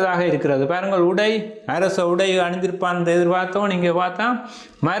வேறுபட்டதாக இருக்கிறது. பாருங்கள், உடை அரச உடை அணிந்திருப்பான் என்று எதிர்பார்த்தவன் இங்கே பார்த்தா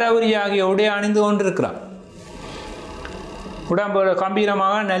மரவுரியாகிய உடை அணிந்து கொண்டிருக்கிறான். உடம்போட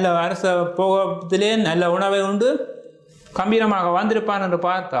கம்பீரமாக நல்ல அரச போகத்திலே நல்ல உணவை உண்டு கம்பீரமாக வந்திருப்பான் என்று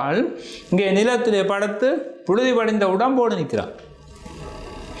பார்த்தால் இங்கே நிலத்திலே படுத்து புழுதி படிந்த உடம்போடு நிற்கிறான்.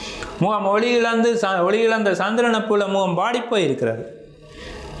 முகம் ஒளி இழந்த சந்திரனை போல முகம் பாடிப்போய் இருக்கிறது.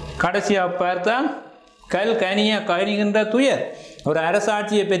 கடைசியாக பார்த்தால் கல் கனிய கனிகின்ற துயர். ஒரு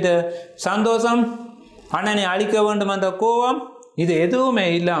அரசாட்சியை பெற்ற சந்தோஷம், அண்ணனை அழிக்க வேண்டும் என்ற கோபம், இது எதுவுமே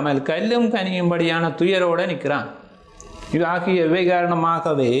இல்லாமல் கல்லும் கனியும்படியான துயரோடு நிற்கிறான். இது ஆகியவை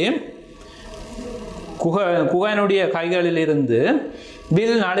காரணமாகவே குகனுடைய கைகளில் இருந்து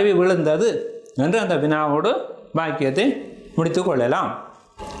வில் நழுவி விழுந்தது என்று அந்த வினாவோடு வாக்கியத்தை முடித்து கொள்ளலாம்.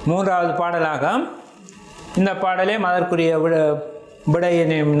 மூன்றாவது பாடலாக இந்த பாடலே அதற்குரிய விடையை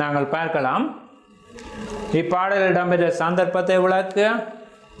நாங்கள் பார்க்கலாம். இப்பாடல் இடம்பெற்ற சந்தர்ப்பத்தை விளக்க,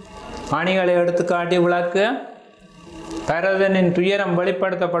 அணிகளை எடுத்துக்காட்டி விளக்க, பரதனின் துயரம்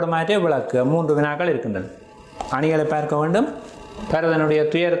வெளிப்படுத்தப்படுமாற்றே விளக்க. 3 வினாக்கள் இருக்கின்றன. அணிகளை பார்க்க வேண்டும், பரதனுடைய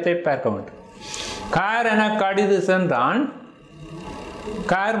துயரத்தை பார்க்க வேண்டும். கார் என கடிது சென்றான்.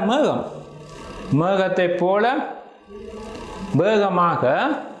 கார் மேகம், மேகத்தை போல வேகமாக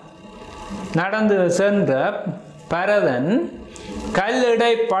நடந்து சென்ற பரதன்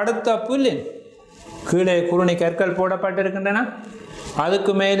கல்லிடை படுத்த புல்லின் கீழே குருணி கற்கள் போடப்பட்டிருக்கின்றன.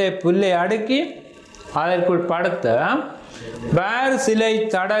 அதுக்கு மேலே புல்லை அடுக்கி அதற்குள் படுத்த வேறு சிலை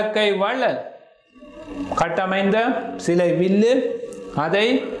தடக்கை வள்ளல், கட்டமைந்த சிலை வில்லு, அதை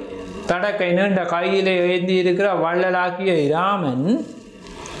தடக்கை நீண்ட கையிலே ஏந்தி இருக்கிற வள்ளலாக்கிய ராமன்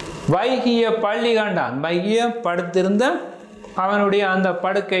வைகிய பள்ளி கண்டான். வைகிய படுத்திருந்த அவனுடைய அந்த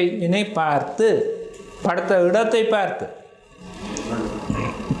படுக்கையினை பார்த்து, படுத்த இடத்தை பார்த்து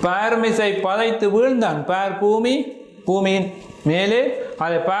பார்மிசை பதைத்து வீழ்ந்தான். பார் பூமி, பூமியின் மேலே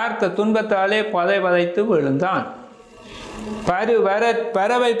அதை பார்த்த துன்பத்தாலே பதைத்து விழுந்தான்.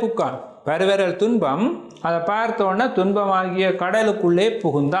 பறவை புக்கான், பருவரல் துன்பம், அதை பார்த்தோன்னா துன்பமாகிய கடலுக்குள்ளே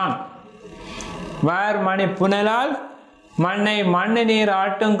புகுந்தான். வார்மணி புனலால் மண்ணை மண்ணு நீர்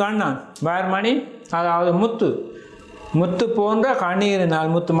ஆட்டும் கண்ணான். வார்மணி அதாவது முத்து, முத்து போன்ற கண்ணீரினால்,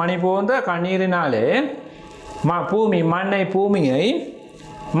 முத்து மணி போன்ற கண்ணீரினாலே பூமியை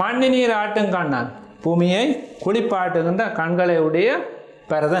மண்ணு நீர் ஆட்டும் கண்ணான், பூமியை குளிப்பாட்டுகின்ற கண்களை உடைய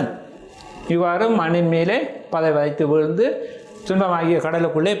பரதன் இவ்வாறு மண்ணின் மேலே பதை வைத்து விழுந்து துன்பமாகிய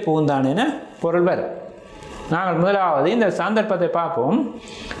கடலுக்குள்ளே புகுந்தான் என பொருள் வரும். நாங்கள் முதலாவது இந்த சந்தர்ப்பத்தை பார்ப்போம்.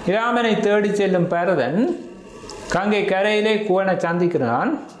 இராமனை தேடி செல்லும் பரதன் கங்கை கரையிலே குவனை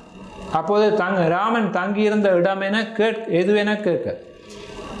சந்திக்கிறான். அப்போது ராமன் தங்கியிருந்த இடம் என எதுவென கேட்க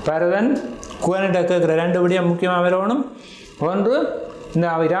பரதன் குவனிட்ட கேட்குற 2 விடயம் முக்கியமாக வரணும். ஒன்று, இந்த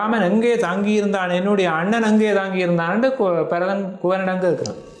ராமன் எங்கே தங்கியிருந்தான், என்னுடைய அண்ணன் எங்கே தங்கியிருந்தான் பரதன் குவனிடம்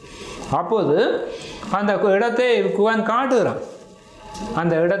கேட்கிறான். அப்போது அந்த இடத்தை குவன் காட்டுகிறான்.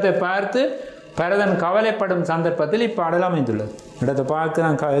 அந்த இடத்தை பார்த்து பரதன் கவலைப்படும் சந்தர்ப்பத்தில் இப்பாடல் அமைந்துள்ளது. இடத்தை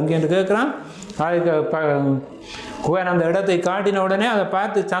பார்க்கிறான், எங்கேன்னு கேட்குறான். அதுக்கு குவன் அந்த இடத்தை காட்டின உடனே அதை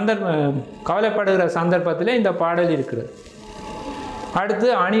பார்த்து கவலைப்படுகிற சந்தர்ப்பத்தில் இந்த பாடல் இருக்கிறது. அடுத்து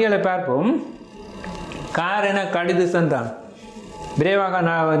அணிகளை பார்ப்போம். கார் என கடிது சென்றான். விரைவாக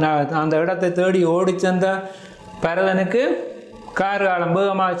அந்த இடத்தை தேடி ஓடி சென்ற பரதனுக்கு கார் காலம்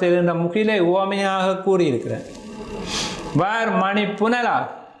வேகமாக செல்கின்ற முகிலை உவமையாக கூறியிருக்கிறேன். வார் மணி புனலால்,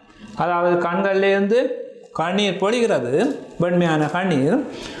 அதாவது கண்களிலிருந்து கண்ணீர் பொழிகிறது, வெண்மையான கண்ணீர்,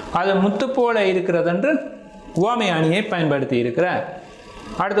 அது முத்து போல இருக்கிறது என்று உவமை அணியை பயன்படுத்தி இருக்கிறார்.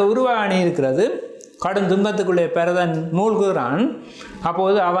 அடுத்த உருவ அணி இருக்கிறது. கடும் துன்பத்துக்குள்ளே பரதன் மூழ்குகிறான்.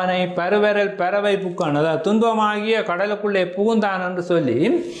 அப்போது அவனை பருவரல் பறவை புக்கான், அதாவது துன்பமாகிய கடலுக்குள்ளே புகுந்தான் என்று சொல்லி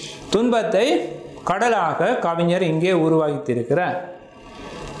துன்பத்தை கடலாக கவிஞர் இங்கே உருவாக்கியிருக்கிறார்.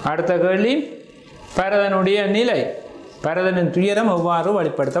 அடுத்த கேள்வி, பரதனுடைய நிலை, பரதனின் துயரம் எவ்வாறு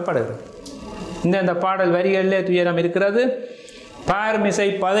வெளிப்படுத்தப்படுகிறது? இந்த பாடல் வரிகளிலே துயரம் இருக்கிறது. பார்மிசை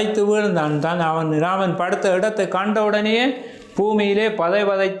பதைத்து வீழ்ந்தான். தான் ராமன் படுத்த இடத்தை கண்டவுடனேயே பூமியிலே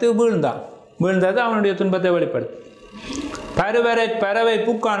பதைத்து வீழ்ந்தது அவனுடைய துன்பத்தை வெளிப்படுத்தும். பருவரை பறவை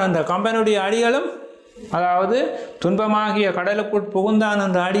பூக்கான் என்ற கம்பனுடைய அடிகளும், அதாவது துன்பமாகிய கடலுக்குள் புகுந்தான்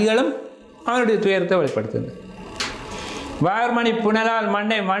என்ற அடிகளும் அவனுடைய துயரத்தை வெளிப்படுத்துது. வார்மணி புனலால்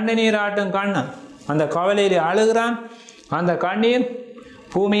மண்ணு நீர் ஆட்டும் கண்ணன், அந்த கவலையிலே அழுகிறான். அந்த கண்ணீர்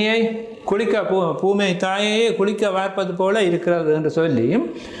பூமியை பூமி தாயையே குளிக்க வார்ப்பது போல இருக்கிறது என்று சொல்லி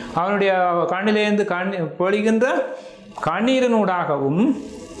அவனுடைய கண்ணிலேருந்து பொழிகின்ற கண்ணீரினூடாகவும்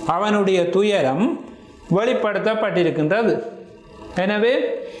அவனுடைய துயரம் வெளிப்படுத்தப்பட்டிருக்கின்றது. எனவே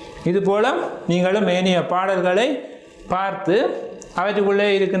இதுபோல நீங்களும் ஏனைய பாடல்களை பார்த்து அவற்றுக்குள்ளே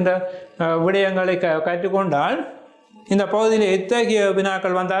இருக்கின்ற விடயங்களை கற்றுக்கொண்டால் இந்த பகுதியில் எத்தகைய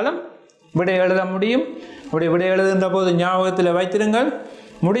வினாக்கள் வந்தாலும் விடை எழுத முடியும். அப்படி விடை எழுதுகின்ற போது ஞாபகத்தில் வைத்திருங்கள்.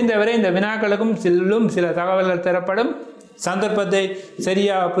 முடிந்தவரை இந்த வினாக்களுக்கும் சில தகவல்கள் தரப்படும். சந்தர்ப்பத்தை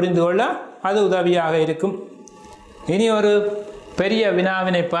சரியாக புரிந்து கொள்ள அது உதவியாக இருக்கும். இனி ஒரு பெரிய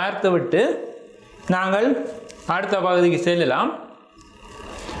வினாவினை பார்த்துவிட்டு நாங்கள் அடுத்த பகுதிக்கு செல்லலாம்.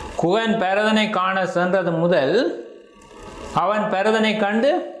 குகன் பரதனை காண சென்றது முதல் அவன் பரதனை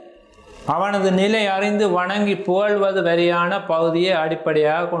கண்டு அவனது நிலை அறிந்து வணங்கி புகழ்வது வரையான பகுதியை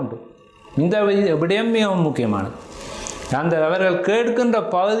அடிப்படையாக கொண்டு இந்த விடயம் மிகவும் முக்கியமானது. அவர்கள் கேட்கின்ற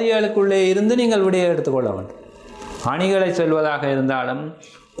பகுதிகளுக்குள்ளே இருந்து நீங்கள் விடையை எடுத்துக்கொள்ள வேண்டும். அணிகளை சொல்வதாக இருந்தாலும்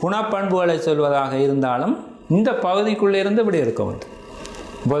குணப்பண்புகளை சொல்வதாக இருந்தாலும் இந்த பகுதிக்குள்ளே இருந்து விடை எடுக்க வேண்டும்.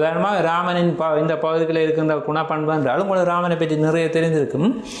 உதாரணமாக ராமனின் இந்த பகுதிகளில் இருக்கின்ற குணப்பண்பு என்றாலும் உங்களுக்கு ராமனை பற்றி நிறைய தெரிந்திருக்கும்.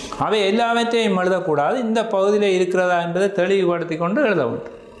 அவை எல்லாவற்றையும் எழுதக்கூடாது, இந்த பகுதியில் இருக்கிறதா என்பதை தெளிவுபடுத்தி கொண்டு எழுத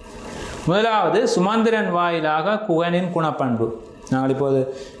வேண்டும். முதலாவது சுமந்திரன் வாயிலாக குகனின் குணப்பண்பு. நாங்கள் இப்போது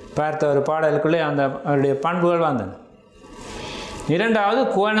பார்த்த ஒரு பாடலுக்குள்ளே அவருடைய பண்புகள் வந்தன. இரண்டாவது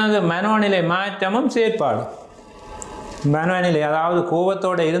குகனது மனோநிலை மாற்றமும் செயற்பாடு. மனோநிலை, அதாவது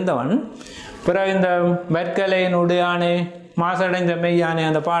கோபத்தோடு இருந்தவன் பிறகு இந்த வற்கலையினுடையானே மாசடைந்த மெய்யானே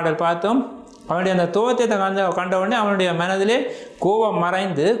அந்த பாடல் பார்த்தோம். அவனுடைய அந்த தோற்றத்தை கண்டவுடனே அவனுடைய மனதிலே கோபம்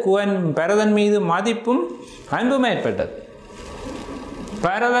மறைந்து குகன் பரதன் மீது மதிப்பும் அன்பும் ஏற்பட்டது.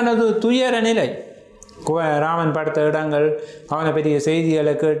 பரதனது துயர நிலை, ராமன் படுத்த இடங்கள், அவனை பற்றிய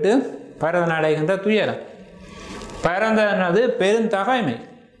செய்திகளை கேட்டு பரதன் அடைகின்ற துயரம், பரதனது பெருந்தகைமை,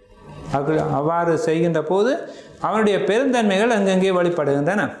 அவ்வாறு செய்கின்ற போது அவனுடைய பெருந்தன்மைகள் அங்கங்கே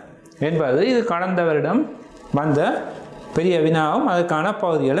வெளிப்படுகின்றன என்பது இது கடந்த வருடம் வந்த பெரிய வினாவும் அதற்கான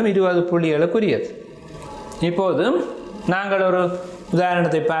பகுதிகளும் 20 புள்ளிகளுக்குரியது. இப்போது நாங்கள் ஒரு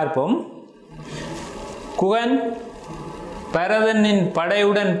உதாரணத்தை பார்ப்போம். குகன் பரதனின்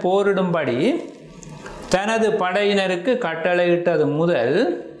படையுடன் போரிடும்படி தனது படையினருக்கு கட்டளையிட்டது முதல்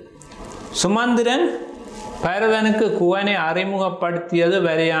சுமந்திரன் பரதனுக்கு குகனை அறிமுகப்படுத்தியது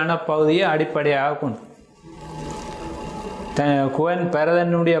வரையான பகுதியை அடிப்படையாக கொண்டு குகன்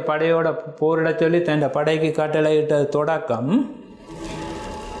பரதனுடைய படையோட போரிட சொல்லி தன் படைக்கு கட்டளையிட்டது தொடக்கம்,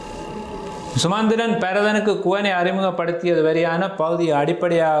 சுமந்திரன் பரதனுக்கு குகனை அறிமுகப்படுத்தியது வரையான பகுதியை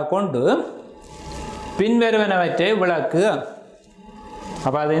அடிப்படையாக கொண்டு பின்வருவனவற்றை விளக்கு.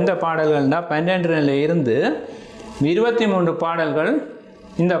 அப்போ அது எந்த பாடல்கள்னால் 12 இருந்து 23 பாடல்கள்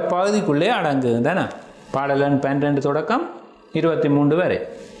இந்த பகுதிக்குள்ளே அடங்குகின்றன. பாடல் எண் 12 தொடக்கம் 23 வரை.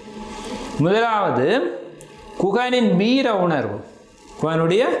 முதலாவது குகனின் வீர உணர்வு.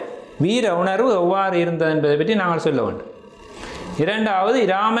 குகனுடைய வீர உணர்வு எவ்வாறு இருந்தது என்பதை பற்றி நாங்கள் சொல்ல வேண்டும். இரண்டாவது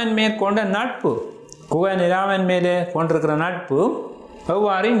இராமன் மேற்கொண்ட நட்பு. குகன் இராமன் மேலே கொண்டிருக்கிற நட்பு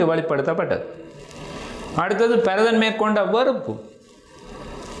எவ்வாறு இங்கு வெளிப்படுத்தப்பட்டது. அடுத்தது பரதன் மேற்கொண்ட வெறுப்பு.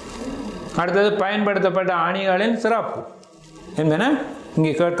 அடுத்தது பயன்படுத்தப்பட்ட அணிகளின் சிறப்பு என்பன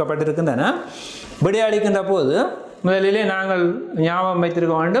இங்கே கேட்கப்பட்டிருக்கின்றன. விடையளிக்கின்ற போது முதலிலே நாங்கள் ஞாபகம்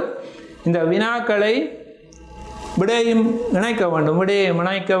வைத்திருக்க வேண்டும், இந்த வினாக்களை விடையும் இணைக்க வேண்டும், விடையை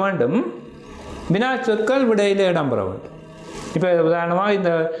இணைக்க வேண்டும், வினா சொற்கள் விடையில் இடம்பெற வேண்டும். இப்போ உதாரணமாக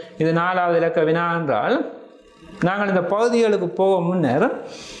இது 4வது இலக்க வினா என்றால் நாங்கள் இந்த பகுதிகளுக்கு போக முன்னர்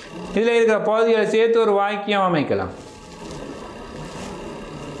இதில் இருக்கிற பகுதிகளை சேர்த்து ஒரு வாக்கியம் அமைக்கலாம்.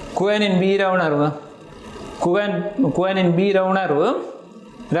 குகனின் வீர உணர்வு, குகனின் வீர உணர்வு,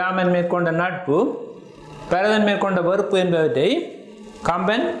 ராமன் மேற்கொண்ட நட்பு, பரதன் மேற்கொண்ட வெறுப்பு என்பவற்றை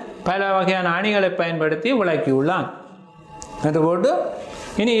கம்பன் பல வகையான அணிகளை பயன்படுத்தி விளக்கியுள்ளான் என்று போட்டு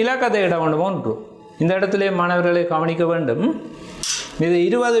இனி இலக்கத்தை இட வேண்டும். ஒன்று இந்த இடத்திலே மாணவர்களை கவனிக்க வேண்டும், இது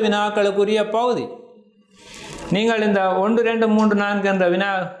 20 வினாக்களுக்குரிய பகுதி. நீங்கள் இந்த 1, 2, 3, 4 என்ற வினா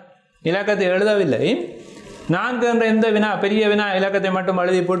இலக்கத்தை எழுதவில்லை. 4 என்ற இந்த வினா பெரிய வினா இலக்கத்தை மட்டும்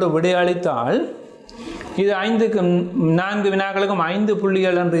எழுதி போட்டு விடையளித்தால் இது 4 வினாக்களுக்கும் 5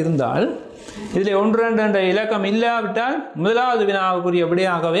 புள்ளிகள் என்று இருந்தால் இதில் 1, 2 என்ற இலக்கம் இல்லாவிட்டால் முதலாவது வினாவுக்குரிய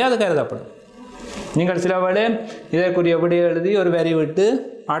விடையாகவே அது கருதப்படும். நீங்கள் சில வேளை இதற்குரிய விடையை எழுதி ஒரு வரி விட்டு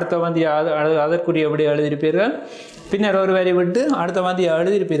அடுத்த வந்தியை அதற்குரிய விடையை எழுதியிருப்பீர்கள், பின்னர் ஒரு வரி விட்டு அடுத்த வந்தியை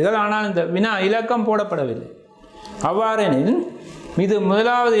எழுதியிருப்பீர்கள். ஆனால் இந்த வினா இலக்கம் போடப்படவில்லை. அவ்வாறெனில் இது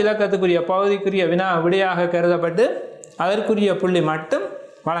முதலாவது இலக்கத்துக்குரிய பகுதிக்குரிய வினா விடையாக கருதப்பட்டு அதற்குரிய புள்ளி மட்டும்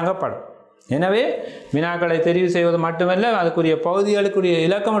வழங்கப்படும். எனவே வினாக்களை தெரிவு செய்வது மட்டுமல்ல, அதுக்குரிய பகுதிகளுக்குரிய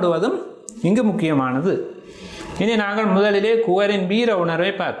இலக்கமிடுவதும் இங்கு முக்கியமானது. இனி நாங்கள் முதலிலே குகனின் வீர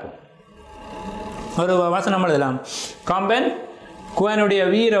உணர்வை பார்ப்போம். ஒரு வசனம் எழுதலாம். கம்பன் குகனுடைய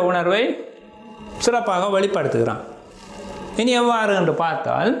வீர உணர்வை சிறப்பாக வெளிப்படுத்துகிறான். இனி எவ்வாறு என்று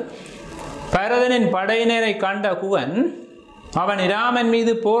பார்த்தால், பரதனின் படையினரை கண்ட குகன் அவன் இராமன்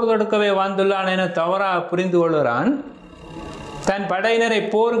மீது போர் தொடுக்கவே வந்துள்ளான் என தவறாக புரிந்து கொள்கிறான். தன் படையினரை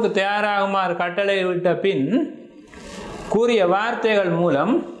போருக்கு தயாராகுமாறு கட்டளையிட்ட பின் கூறிய வார்த்தைகள்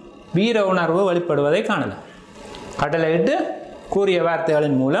மூலம் வீர உணர்வு வெளிப்படுவதை காணலாம். கட்டளையிட்டு கூறிய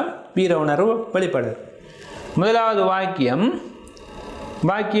வார்த்தைகளின் மூலம் வீர உணர்வு வெளிப்படுது. முதலாவது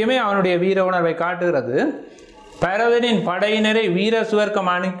வாக்கியமே அவனுடைய வீர உணர்வை காட்டுகிறது. பரதனின் படையினரை வீர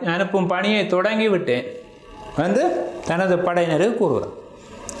சுவர்க்கம் அனுப்பும் பணியை தொடங்கிவிட்டேன் வந்து தனது படையினருக்கு கூறுகிறார்.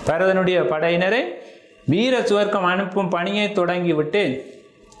 பரதனுடைய படையினரை வீர சுவர்க்கம் அனுப்பும் பணியை தொடங்கிவிட்டேன்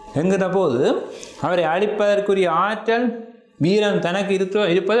என்கிற போது அவரை அழிப்பதற்குரிய ஆற்றல் வீரன் தனக்கு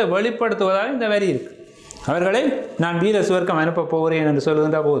இருப்பதை வெளிப்படுத்துவதாக இந்த வரி இருக்கு. அவர்களை நான் வீர சுவர்க்கம் அனுப்ப போகிறேன் என்று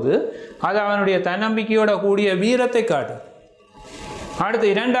சொல்கின்ற போது அது அவனுடைய தன்னம்பிக்கையோட கூடிய வீரத்தை காட்டும். அடுத்து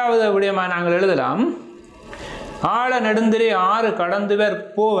இரண்டாவது விடயமாக நாங்கள் எழுதலாம். ஆழ நெடுந்திரை 6 கடந்துவர்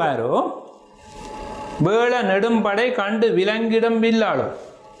போவாரோ வேள நெடும்படை கண்டு விலங்கிடம் வில்லாளோ.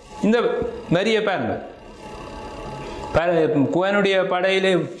 இந்த வரியை பாருங்கள். குகனுடைய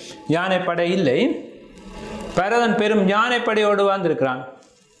படையிலே யானைப்படை இல்லை, பரதன் பெரும் யானைப்படையோடு வந்திருக்கிறான்,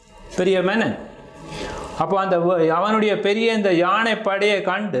 பெரிய மன்னன். அப்போ அவனுடைய பெரிய இந்த யானைப்படையை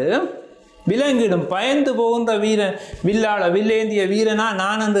கண்டு விலங்கிடும் பயந்து போகின்ற வீரன் வில்லேந்திய வீரனா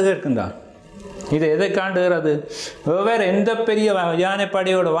நான் என்று கேட்கின்றான். இது எதை காண்டுகிறது? வேறு எந்த பெரிய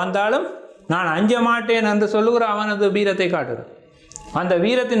யானைப்படையோடு வந்தாலும் நான் அஞ்ச மாட்டேன் என்று சொல்லுகிற அவனது வீரத்தை காட்டுகிறான். அந்த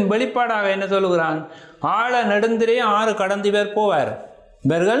வீரத்தின் வெளிப்பாடாக என்ன சொல்லுகிறான்? ஆழ நெடுந்திரே 6 கடந்துவர் போவார்.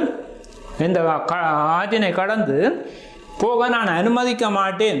 இவர்கள் இந்த ஆற்றினை கடந்து போக நான் அனுமதிக்க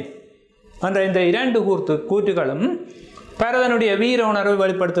மாட்டேன் என்ற இந்த 2 கூற்றுகளும் பரதனுடைய வீர உணர்வை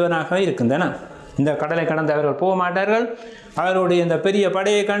வெளிப்படுத்துவதாக இருக்கின்றன. இந்த கடலை கடந்து அவர்கள் போக மாட்டார்கள், அவருடைய இந்த பெரிய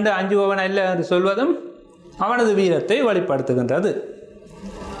படையை கண்டு அஞ்சுபவன் அல்ல என்று சொல்வதும் அவனது வீரத்தை வெளிப்படுத்துகின்றது.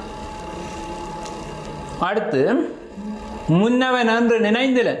 அடுத்து முன்னவன் என்று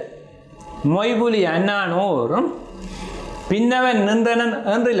நினைந்திலன் மொய்புலி அண்ணானோரும் பின்னவன் நின்றனன்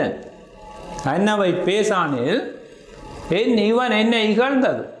என்றிலன் அன்னவை பேசானில் இவன் என்னை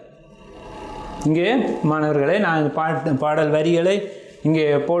இகழ்ந்தது. இங்கே மாணவர்களே நான் பாடல் வரிகளை இங்கே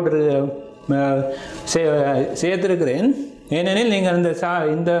போட்டு சேர்த்திருக்கிறேன். ஏனெனில் நீங்கள்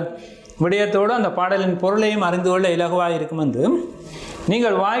இந்த விடயத்தோடு அந்த பாடலின் பொருளையும் அறிந்து கொள்ள இலகுவாக இருக்கும் என்று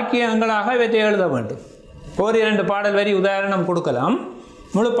நீங்கள் வாக்கியங்களாக இவற்றை எழுத வேண்டும். 1-2 பாடல் வரி உதாரணம் கொடுக்கலாம்.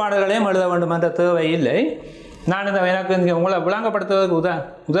 முழு பாடல்களையும் எழுத வேண்டும் என்ற தேவை இல்லை. நான் எனக்கு இங்கே உங்களை விளங்கப்படுத்துவதற்கு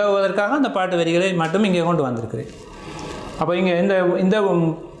உதவுவதற்காக அந்த பாட்டு வரிகளை மட்டும் இங்கே கொண்டு வந்திருக்கிறேன். அப்போ இங்கே இந்த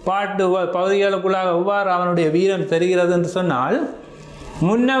பாட்டு பகுதிகளுக்குள்ளாக எவ்வாறு அவனுடைய வீரம் தெரிகிறது என்று சொன்னால்,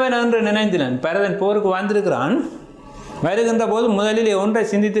 முன்னவன் என்று நினைந்தினன். பரதன் போருக்கு வந்திருக்கிறான். வருகின்ற போது முதலில் ஒன்றை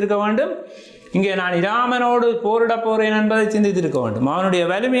சிந்தித்திருக்க வேண்டும். இங்கே நான் இராமனோடு போரிடப் போகிறேன் என்பதை சிந்தித்திருக்க வேண்டும். அவனுடைய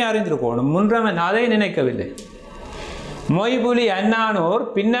வலிமையை அறிந்திருக்க வேண்டும். முன்றவன் அதை நினைக்கவில்லை. மொய்புலி அண்ணானோர்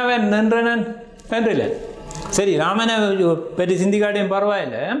பின்னவன் நின்றனன் என்றில்லை. சரி, ராமனை பற்றி சிந்திக்காட்டியும்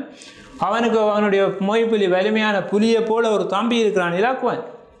பரவாயில்லை. அவனுக்கு அவனுடைய மொய்புலி வலிமையான புலியை போல ஒரு தம்பி இருக்கிறான், இலக்குவன்.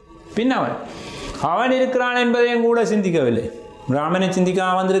 பின்னவன் அவன் இருக்கிறான் என்பதையும் கூட சிந்திக்கவில்லை. ராமனை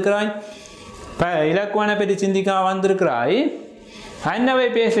சிந்திக்காம வந்திருக்கிறாய், இலக்குவனை பற்றி சிந்திக்காம வந்திருக்கிறாய். அன்னவை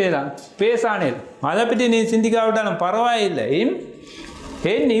பேசானேன், அதை பற்றி நீ சிந்திக்காவிட்டாலும் பரவாயில்லை.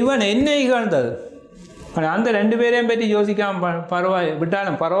 இவன் என்னை இகழ்ந்தது, அந்த 2 பேரையும் பற்றி யோசிக்காம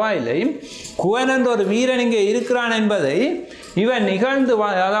விட்டாலும் பரவாயில்லை. குவன் என்ற ஒரு வீரன் இங்கே இருக்கிறான் என்பதை இவன் நிகழ்ந்து,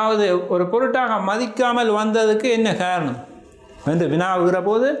 அதாவது ஒரு பொருட்டாக மதிக்காமல் வந்ததுக்கு என்ன காரணம் என்று வினாவுகிற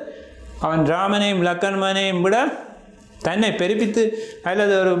போது, அவன் ராமனையும் லக்கன்மனையும் விட தன்னை பெருப்பித்து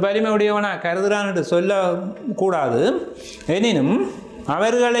அல்லது ஒரு வலிமையுடையவனாக கருதுகிறான் என்று சொல்லக்கூடாது. எனினும்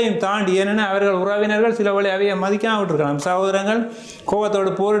அவர்களையும் தாண்டி, ஏன்னா அவர்கள் உறவினர்கள் சில வழி அவையை மதிக்காம விட்டுருக்கலாம். சகோதரங்கள்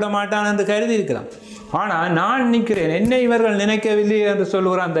கோபத்தோடு போரிட மாட்டான் என்று கருதி இருக்கலாம். ஆனால் நான் நிற்கிறேன், என்னை இவர்கள் நினைக்கவில்லை என்று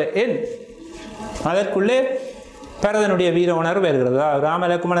சொல்லுகிற அந்த எண், அதற்குள்ளே பரதனுடைய வீர உணர்வு வருகிறது.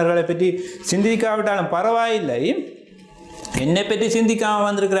 ராமலக்குமணர்களை பற்றி சிந்திக்காவிட்டாலும் பரவாயில்லை, என்னை பற்றி சிந்திக்காமல்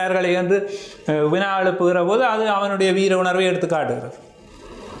வந்திருக்கிறார்களே என்று வினா எழுப்புகிற போது அது அவனுடைய வீர உணர்வை எடுத்து காட்டுகிறது.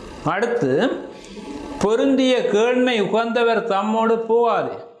 அடுத்து, பொருந்திய கேள்மை உகந்தவர் தம்மோடு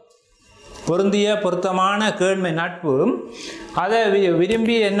போகாது. பொருத்தமான கேள்மை நட்பு, அதை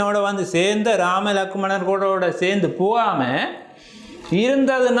விரும்பி என்னோட வந்து சேர்ந்த ராம லக்குமணர்களோட சேர்ந்து போகாமல்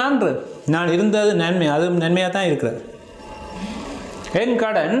இருந்தது நன்று. நான் இருந்தது நன்மை, அதுவும் நன்மையாக தான் இருக்கிறது. என்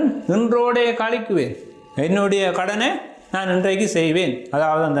கடன் இன்றோடைய கழிக்குவேன், என்னுடைய கடனை நான் இன்றைக்கு செய்வேன்.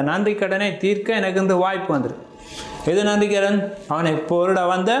 அதாவது அந்த நன்றி கடனை தீர்க்க எனக்கு இந்த வாய்ப்பு வந்துடும். எது நன்றி கடன்? அவனை போரிட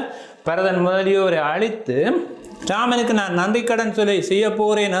வந்த பரதன் முதலியோரை அழித்து ராமனுக்கு நான் நன்றி கடன் சொல்லி செய்ய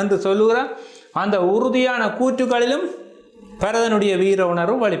போகிறேன் என்று சொல்லுகிற அந்த உறுதியான கூற்றுகளிலும் பரதனுடைய வீர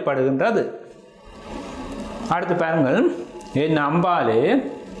உணர்வு வழிபடுகின்றது. அடுத்து பாருங்கள், என் அம்பாலே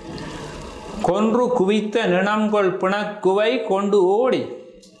கொன்று குவித்த நிணம்கொள் பிணக்குவை கொண்டு ஓடி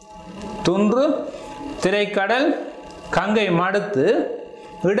துன்று திரைக்கடல் கங்கை மடுத்து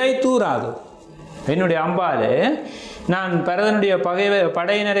இடைத்தூராது. என்னுடைய அம்பாலே நான் பரதனுடைய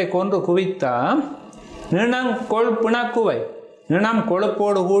படையினரை கொன்று குவித்தா நிணங்கொள் பிணக்குவை, நிணம்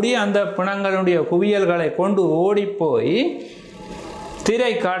கொழுப்போடு கூடி அந்த பிணங்களுடைய குவியல்களை கொண்டு ஓடிப்போய்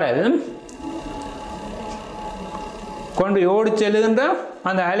திரைக்கடல் கொண்டு ஓடி செல்லுகின்ற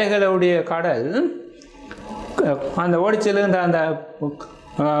அந்த அலைகளுடைய கடல், அந்த ஓடி செல்லுகின்ற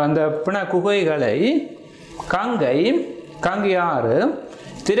அந்த பிண குகைகளை கங்கை ஆறு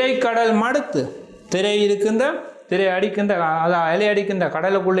திரைக்கடல் மடுத்து, திரை அடிக்கின்ற அலை அடிக்கின்ற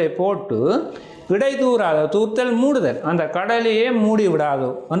கடலுக்குள்ளே போட்டு இடைத்தூராத, தூர்த்தல் மூடுதல், அந்த கடலையே மூடி விடாதோ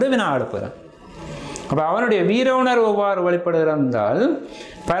என்று வினா எழுப்புகிறான். அப்போ அவனுடைய வீர உணர்வு எவ்வாறு வெளிப்படுகிறால்,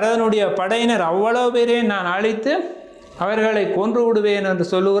 பரதனுடைய படையினர் அவ்வளவு பேரையும் நான் அழித்து அவர்களை கொன்று விடுவேன் என்று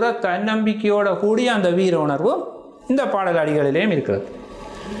சொல்லுகிற தன்னம்பிக்கையோட கூடிய அந்த வீர உணர்வு இந்த பாடல் அடிகளிலேயும் இருக்கிறது.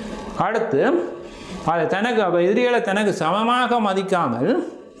 அடுத்து, அதை எதிரிகளை தனக்கு சமமாக மதிக்காமல்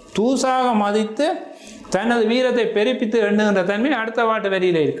தூசாக மதித்து தனது வீரத்தை பெருப்பித்து எண்ணுகின்ற தன்மை அடுத்த பாட்டு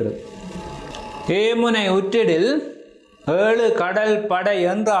வரியில் இருக்கிறது. ஏமுனை உற்றிடில் 7 கடல் படை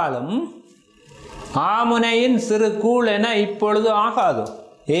என்றாலும் ஆமுனையின் சிறு கூழ் என இப்பொழுது ஆகாது.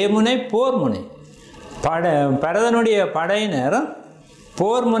 ஏமுனை போர் முனை, பரதனுடைய படையினர்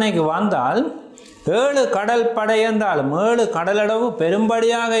போர் முனைக்கு வந்தால் 7 கடல் படை என்றாலும் 7 கடலளவு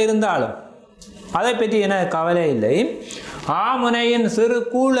பெரும்படியாக இருந்தாலும் அதை பற்றி எனக்கு கவலை இல்லை. ஆமுனையின் சிறு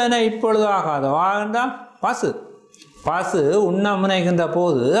கூழ் என இப்பொழுது ஆகாது. வாழ்ந்தால் பசு உண்ண முனைகின்ற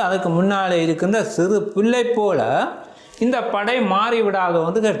போது அதுக்கு முன்னாலே இருக்கின்ற சிறு பிள்ளை போல இந்த படை மாறிவிடாதோ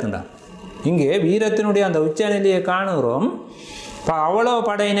என்று கேட்கின்றார். இங்கே வீரத்தினுடைய அந்த உச்சநிலையை காணுகிறோம். அவ்வளவு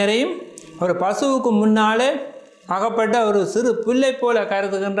படையினரையும் ஒரு பசுவுக்கு முன்னாலே அகப்பட்ட ஒரு சிறு பிள்ளை போல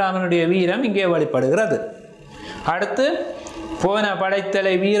கருதுகின்ற அவனுடைய வீரம் இங்கே வெளிப்படுகிறது. அடுத்து, போன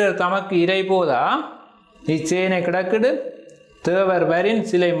படைத்தலை வீரர் தமக்கு இறை போதா இச்சேனை கிடக்குடு தேவர் வரின்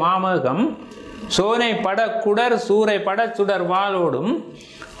சிலை மாமகம் சோனை பட குடர் சூரை பட சுடர் வாளோடும்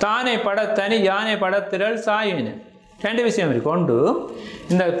தானை பட தனி யானை படத்திரள் சாயின. 2 விஷயம் கொண்டு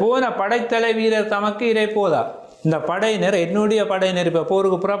இந்த போன படைத்தலை வீரர் தமக்கு இறை போதா, இந்த படையினர் என்னுடைய படையினர் இப்போ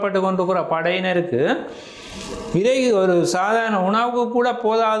போருக்கு புறப்பட்டு கொண்டு போகிற படையினருக்கு ஒரு சாதாரண உணவுக்கு கூட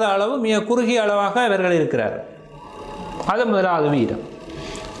போதாத அளவு மிக குறுகிய அளவாக இவர்கள் இருக்கிறார்கள். அது முதலாவது வீரம்.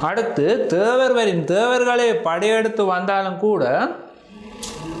 அடுத்து தேவர்களே படையெடுத்து வந்தாலும் கூட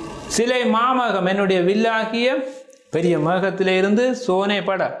சிலை மாமகம் என்னுடைய வில்லாகிய பெரிய மேகத்திலே இருந்து சோனை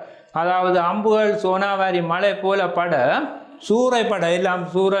பட, அதாவது அம்புகள் சோனாவாரி மலை போல பட, சூறை பட எல்லாம்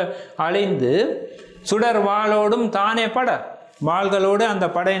அழிந்து சுடர் வாளோடும் தானே பட, வாள்களோடு அந்த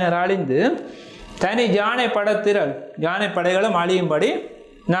படையினர் அழிந்து தனி யானை படத்திரள் யானை படைகளும் அழியும்படி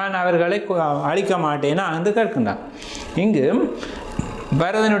நான் அவர்களை அழிக்க மாட்டேனா என்று கேட்கின்றான். இங்கு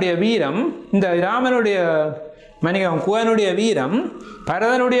பரதனுடைய வீரம், இந்த ராமனுடைய குகனுடைய வீரம்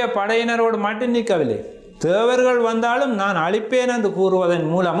பரதனுடைய படையினரோடு மட்டும் நிற்கவில்லை. தேவர்கள் வந்தாலும் நான் அழிப்பேன் என்று கூறுவதன்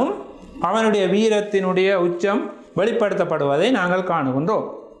மூலமும் அவனுடைய வீரத்தினுடைய உச்சம் வெளிப்படுத்தப்படுவதை நாங்கள் காணுகின்றோம்.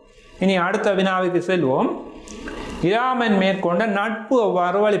 இனி அடுத்த வினாவுக்கு செல்வோம். இராமன் மேற்கொண்ட நட்பு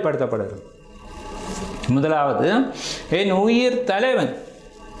எவ்வாறு வெளிப்படுத்தப்படுகிறது? முதலாவது, என் உயிர் தலைவன்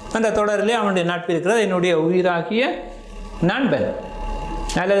என்ற தொடரிலே அவனுடைய நட்பு இருக்கிறது. என்னுடைய உயிராகிய நண்பன்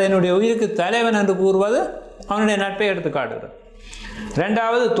அல்லது என்னுடைய உயிருக்கு தலைவன் என்று கூறுவது அவனுடைய நட்பை எடுத்து காட்டுகிறது.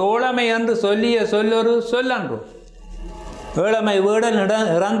 இரண்டாவது, தோழமை என்று சொல்லிய சொல்லொரு சொல்லன்று, ஏழமை வீடன்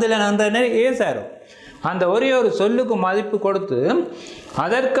இறந்திலன் என்ற ஏசாரும். அந்த ஒரே ஒரு சொல்லுக்கு மதிப்பு கொடுத்து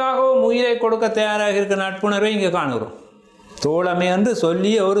அதற்காகவும் உயிரை கொடுக்க தயாராக இருக்கிற நட்புணர்வை இங்கே காணுகிறோம். தோழமை என்று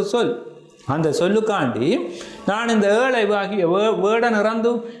சொல்லிய ஒரு சொல், அந்த சொல்லுக்காண்டி நான் இந்த ஏழை ஆகிய வேடன்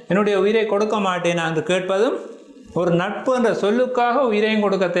இறந்தும் என்னுடைய உயிரை கொடுக்க மாட்டேன் என்று கேட்பதும் ஒரு நட்பு என்ற சொல்லுக்காக உயிரையும்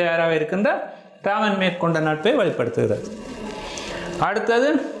கொடுக்க தயாராக இருக்கின்ற ராமன் மேற்கொண்ட நட்பை வெளிப்படுத்துகிறது. அடுத்தது,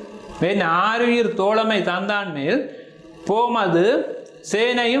 என் ஆருயிர் தோழமை தந்தான் மேல் போமது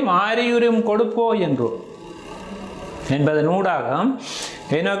சேனையும் ஆரியுரும் கொடுப்போ என்றோ என்பதன் ஊடாக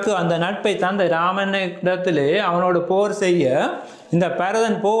எனக்கு அந்த நட்பை தந்த ராமனிடத்திலே அவனோடு போர் செய்ய இந்த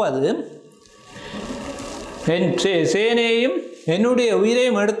பரதன் போவது என் சேனையையும் என்னுடைய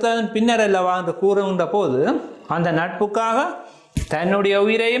உயிரையும் எடுத்ததன் பின்னர் அல்லவா என்று கூறுகின்ற போது அந்த நட்புக்காக தன்னுடைய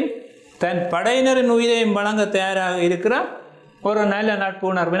உயிரையும் தன் படையினரின் உயிரையும் வழங்க தயாராக இருக்கிற ஒரு நல்ல நட்பு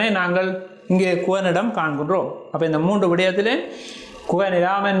உணர்வினை நாங்கள் இங்கே குகனிடம் காண்கின்றோம். அப்போ இந்த மூன்று விடயத்திலே குகன்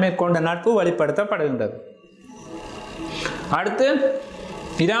இராமன் மேற்கொண்ட நட்பு வெளிப்படுத்தப்படுகின்றது. அடுத்து,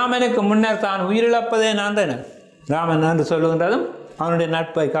 இராமனுக்கு முன்னர் தான் உயிரிழப்பதே நன்றன ராமன் என்று சொல்லுகின்றதும் அவனுடைய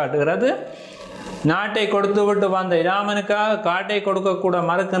நட்பை காட்டுகிறது. நாட்டை கொடுத்து விட்டு வந்த இராமனுக்காக காட்டை கொடுக்கக்கூட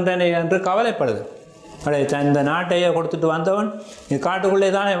மறுக்கின்றனே என்று கவலைப்படுது. இந்த நாட்டையே கொடுத்துட்டு வந்தவன் இது காட்டுக்குள்ளே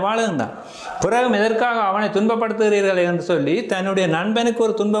தானே வாழுகின்றான், பிறகும் எதற்காக அவனை துன்பப்படுத்துகிறீர்கள் என்று சொல்லி தன்னுடைய நண்பனுக்கு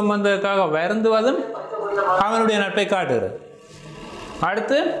ஒரு துன்பம் வந்ததற்காக வருந்துவதும் அவனுடைய நட்பை காட்டுகிறது.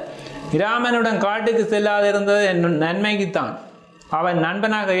 அடுத்து, இராமனுடன் காட்டுக்கு செல்லாது இருந்தது என் நன்மைக்குத்தான், அவன்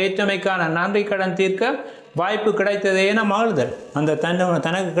நண்பனாக ஏற்றமைக்கான நன்றி கடன் தீர்க்க வாய்ப்பு கிடைத்ததே என மகிழ்தல். அந்த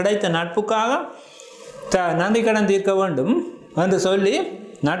தனக்கு கிடைத்த நட்புக்காக நன்றி கடன் தீர்க்க வேண்டும் என்று சொல்லி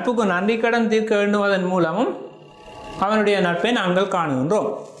நட்புக்கு நன்றி கடன் தீர்க்க வேண்டுவதன் மூலமும் அவனுடைய நட்பை நாங்கள் காணுகின்றோம்.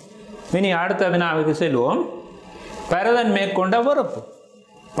 இனி அடுத்த வினாவுக்கு செல்வோம். பரதன் மேற்கொண்ட பொறுப்பு.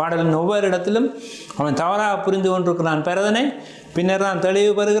 பாடலின் ஒவ்வொரு இடத்திலும் அவன் தவறாக புரிந்து கொண்டிருக்கிறான் பரதனை, பின்னர் தான்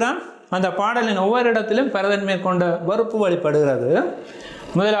தெளிவு பெறுகிறான். அந்த பாடலின் ஒவ்வொரு இடத்திலும் பரதன் மேற்கொண்ட பொறுப்பு வழிபடுகிறது.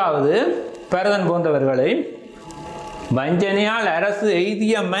 முதலாவது, பரதன் போன்றவர்களை வஞ்சனையால் அரசு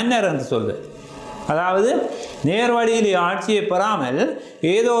எய்திய மன்னர் என்று சொல்வது. அதாவது நேர்வழியில் ஆட்சியை பெறாமல்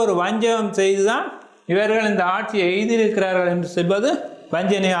ஏதோ ஒரு வஞ்சகம் செய்துதான் இவர்கள் இந்த ஆட்சியை எய்தியிருக்கிறார்கள் என்று சொல்வது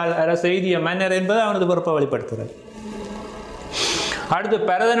வஞ்சனையால் அரசு எய்திய மன்னர் என்பது அவனது பொறுப்பை வெளிப்படுத்துகிறது. அடுத்து,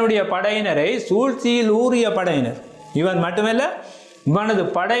 பரதனுடைய படையினரை சூழ்ச்சியில் ஊறிய படையினர். இவன் மட்டுமல்ல, இவனது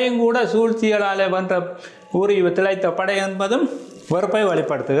படையும் கூட சூழ்ச்சிகளால் வென்ற ஊறி திளைத்த படை என்பதும் பொறுப்பை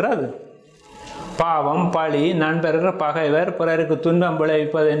வெளிப்படுத்துகிறது. பாவம், பழி, நண்பர்கள், பகைவர், பிறருக்கு துன்பம்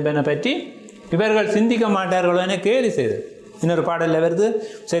விளைவிப்பது என்பன பற்றி இவர்கள் சிந்திக்க மாட்டார்களோ என கேலி செய்தது. இன்னொரு பாடலில் வருது,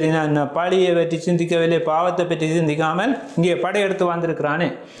 சரி நான் பழியை பற்றி சிந்திக்கவில்லை, பாவத்தை பற்றி சிந்திக்காமல் இங்கே படையெடுத்து வந்திருக்கிறானே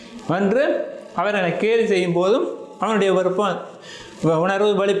என்று அவர்களை கேலி செய்யும் போதும் அவனுடைய விருப்பம்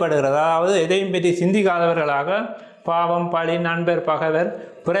உணர்வு வெளிப்படுகிறது. அதாவது எதையும் பற்றி சிந்திக்காதவர்களாக பாவம், பழி, நண்பர், பகைவர்,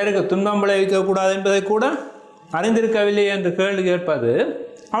 பிறருக்கு துன்பம் விளைவிக்கக்கூடாது என்பதை கூட அறிந்திருக்கவில்லை என்று கேள்வி கேட்பது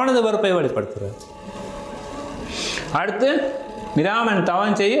அவனது பொறுப்பை வெளிப்படுத்துகிறது. அடுத்து, இராமன்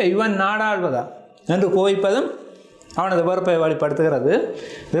தவம் செய்ய இவன் நாடாள்வதா என்று கோவிப்பதும் அவனது பொறுப்பை வெளிப்படுத்துகிறது.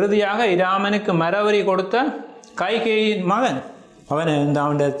 இறுதியாக, இராமனுக்கு மரவரி கொடுத்த கைகேயின் மகன்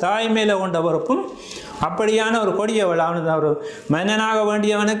அவனுடைய தாய் மேலே கொண்ட பொறுப்பும் அப்படியான ஒரு கொடியவள், அவனது ஒரு மன்னனாக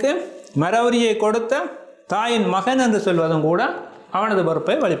வேண்டியவனுக்கு மரவரியை கொடுத்த தாயின் மகன் என்று சொல்வதும் கூட அவனது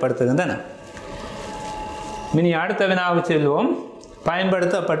பொறுப்பை வெளிப்படுத்துகின்றன. இனி அடுத்த வினாவுக்கு செல்வோம்.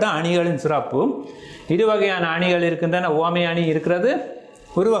 பயன்படுத்தப்பட்ட அணிகளின் சிறப்பு. இரு வகையான அணிகள் இருக்கின்றன. ஓமை அணி இருக்கிறது,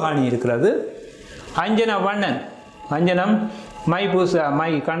 உருவக அணி இருக்கிறது. அஞ்சன வண்ணன், அஞ்சனம் மை பூச,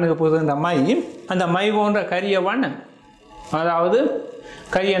 மை கண்ணுக்கு பூசுகின்ற மை, அந்த மை போன்ற கரிய வண்ணன், அதாவது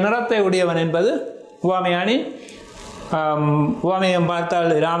கரிய நிறத்தை உடையவன் என்பது உவமையாணி. உவமையம்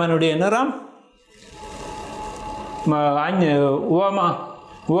பார்த்தால் ராமனுடைய நிறம்,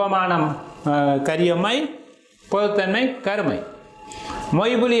 உவமானம் கரியம்மை, பொதுத்தன்மை கருமை.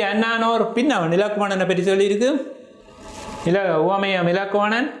 மொய்புலி அண்ணானோர் பின் அவன் இலக்குவணனை பற்றி சொல்லியிருக்கு. உவமையம்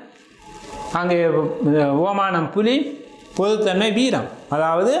இலக்குவணன், அங்கே உவமானம் புலி, பொதுத்தன்மை வீரம்.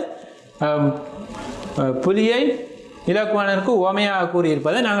 அதாவது புலியை இலக்குவனருக்கு உவமையாக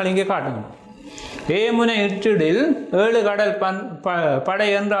கூறியிருப்பதை நாங்கள் இங்கே காட்டணும். ஏமுனை இற்றிடில் 7 கடல் படை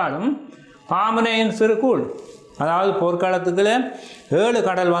என்றாலும் ஆமுனையின் சிறு கூழ். அதாவது போர்க்காலத்துக்குள்ளே 7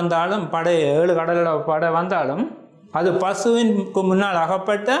 கடல் வந்தாலும், 7 கடலோட படை வந்தாலும் அது பசுவிற்கு முன்னால்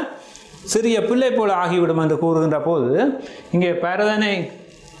அகப்பட்ட சிறிய பிள்ளை போல ஆகிவிடும் என்று கூறுகின்ற போது, இங்கே பரதனை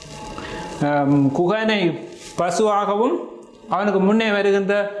குகனை பசுவாகவும் அவனுக்கு முன்னே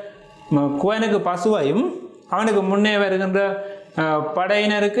வருகின்ற குகனுக்கு பசுவையும் அவனுக்கு முன்னே வருகின்ற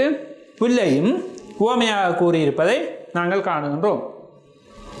படையினருக்கு பிள்ளையும் உவமையாக கூறியிருப்பதை நாங்கள் காணுகின்றோம்.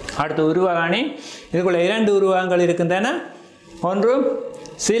 அடுத்த உருவகாணி, இதுக்குள்ள 2 உருவகங்கள் இருக்கின்றன. ஒன்று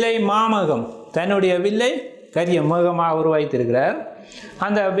சிலை மாமகம், தன்னுடைய வில்லை கரிய மேகமாக உருவாய்த்திருக்கிறார்.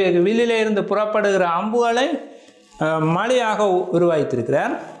 அந்த வில்லிலே இருந்து புறப்படுகிற அம்புகளை மழையாக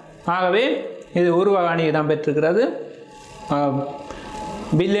உருவாய்த்திருக்கிறார். ஆகவே இது உருவகாணி இடம்பெற்றிருக்கிறது.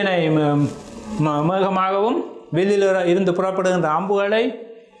 வில்லினை மேகமாகவும் வில்லில் இருந்து புறப்படுகின்ற அம்புகளை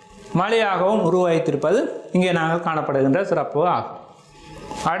மழையாகவும் உருவாய்த்திருப்பது இங்கே நாங்கள் காணப்படுகின்ற சிறப்பு ஆகும்.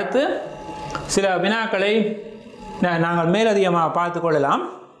 அடுத்து சில வினாக்களை நாங்கள் மேலதிகமாக பார்த்து கொள்ளலாம்.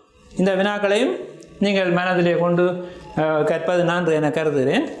 இந்த வினாக்களையும் நீங்கள் மனதிலே கொண்டு கற்பது நன்று என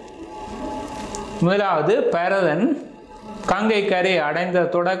கருதுகிறேன். முதலாவது, பரதன் கங்கை கரை அடைந்த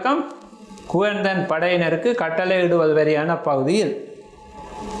தொடக்கம் குகன் படையினருக்கு கட்டளையிடுவது வரையான பகுதியில்,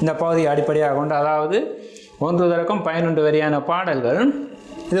 இந்த பகுதியை அடிப்படையாக கொண்டு, அதாவது 1 தொடக்கம் 11 வரையான பாடல்கள்,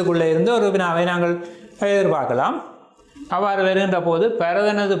 இதுக்குள்ளே இருந்து ஒரு வினாவை நாங்கள் எதிர்பார்க்கலாம். அவ்வாறு வருகின்ற போது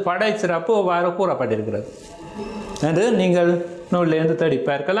பரதனது படை சிறப்பு அவ்வாறு கூறப்பட்டிருக்கிறது என்று நீங்கள் நூலிலிருந்து தேடி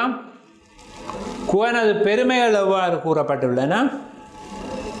பார்க்கலாம். குகனது பெருமைகள் எவ்வாறு கூறப்பட்டுள்ளன,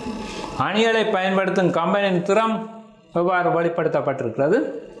 அணிகளை பயன்படுத்தும் கம்பனின் திறம் எவ்வாறு வெளிப்படுத்தப்பட்டிருக்கிறது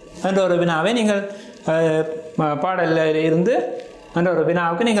என்ற ஒரு வினாவை நீங்கள் பாடலில் இருந்து என்ற ஒரு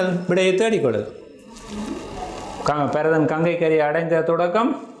வினாவுக்கு நீங்கள் விடையை தேடிக்கொள்ளுங்கள். பரதன் கங்கை கரை அடைந்த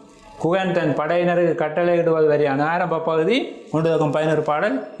தொடக்கம் குகன் தன் படையினருக்கு கட்டளையிடுவது வரையான ஆரம்ப பகுதி 1 தொடக்கம் 11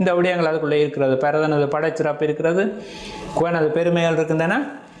 பாடல். இந்த விடயங்கள் அதுக்குள்ளே இருக்கிறது. பரதனது படைச்சிறப்பு இருக்கிறது, குகனது பெருமைகள் இருக்கின்றன,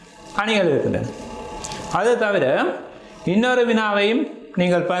 அணிகள் இருக்கின்றன. அது தவிர இன்னொரு வினாவையும்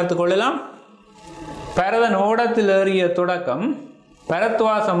நீங்கள் பார்த்து கொள்ளலாம். பரதன் ஓடத்தில் ஏறிய தொடக்கம்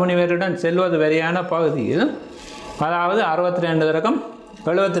பரத்வாச முனிவருடன் செல்வது வரையான பகுதியில், அதாவது 62 தொடக்கம்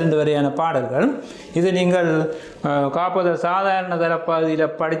 72 வரையான பாடல்கள். இது நீங்கள் காப்பத சாதாரண தர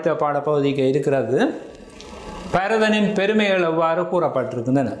பகுதியில் படித்த பாடப்பகுதிக்கு இருக்கிறது. பரதனின் பெருமைகள் எவ்வாறு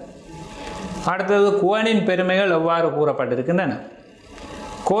கூறப்பட்டிருக்கின்றன, அடுத்தது குகனின் பெருமைகள் எவ்வாறு கூறப்பட்டிருக்கின்றன,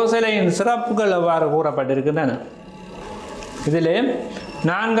 கோசலையின் சிறப்புகள் எவ்வாறு கூறப்பட்டிருக்கின்றன. இதிலே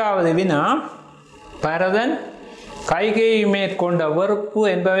 4வது வினா, பரதன் கைகையை மேற்கொண்ட வெறுப்பு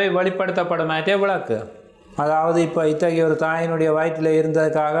என்பவை வெளிப்படுத்தப்படுமாற்றே விளக்கு. அதாவது இப்போ இத்தகைய ஒரு தாயினுடைய வயிற்றில்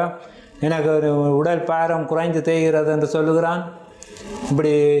இருந்ததுக்காக எனக்கு ஒரு உடல் பாரம் குறைந்து தேய்கிறது என்று சொல்லுகிறான்.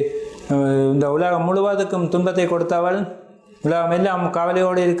 இப்படி இந்த உலகம் முழுவதுக்கும் துன்பத்தை கொடுத்தவள், உலகம் எல்லாம்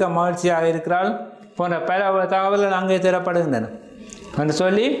கவலையோடு இருக்க மகிழ்ச்சியாக இருக்கிறாள் போன்ற பல தகவல்கள் அங்கே தரப்படுகின்றன என்று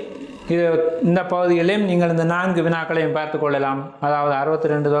சொல்லி இந்த பகுதிகளையும் நீங்கள் இந்த 4 வினாக்களையும் பார்த்து கொள்ளலாம். அதாவது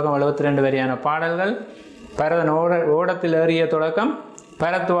 62 தொடக்கம் 72 வரையான பாடல்கள், பரதன் ஓடத்தில் ஏறிய தொடக்கம்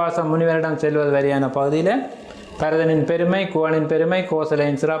பரத்வாச முனிவரிடம் செல்வது வரையான பகுதியில் பரதனின் பெருமை, குகனின் பெருமை,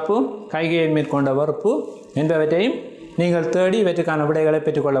 கோசலையின் சிறப்பு, கைகையை மேற்கொண்ட வெறுப்பு என்பவற்றையும் நீங்கள் தேடி இவற்றுக்கான விடைகளை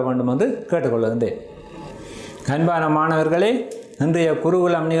பெற்றுக்கொள்ள வேண்டும் என்று கேட்டுக்கொள்கின்றேன். அன்பான மாணவர்களே, இன்றைய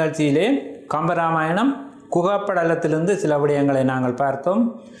குருகுலம் நிகழ்ச்சியிலே கம்பராமாயணம் குகப்படலத்திலிருந்து சில விடயங்களை நாங்கள் பார்த்தோம்.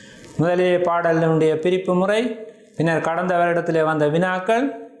 முதலிலே பாடலினுடைய பிரிப்பு முறை, பின்னர் கடந்த வருடத்திலே வந்த வினாக்கள்,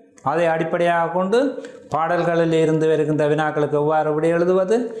 அதை அடிப்படையாக கொண்டு பாடல்களில் இருந்து வருகின்ற வினாக்களுக்கு எவ்வாறு விடை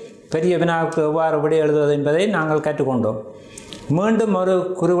எழுதுவது, பெரிய வினாவுக்கு எவ்வாறு விடை எழுதுவது என்பதை நாங்கள் கற்றுக்கொண்டோம். மீண்டும் ஒரு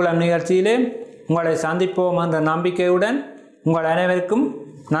குருகுலம் நிகழ்ச்சியிலே உங்களை சந்திப்போம் என்ற நம்பிக்கையுடன் உங்கள் அனைவருக்கும்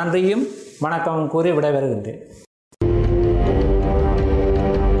நன்றியும் வணக்கமும் கூறி விடைபெறுகின்றேன்.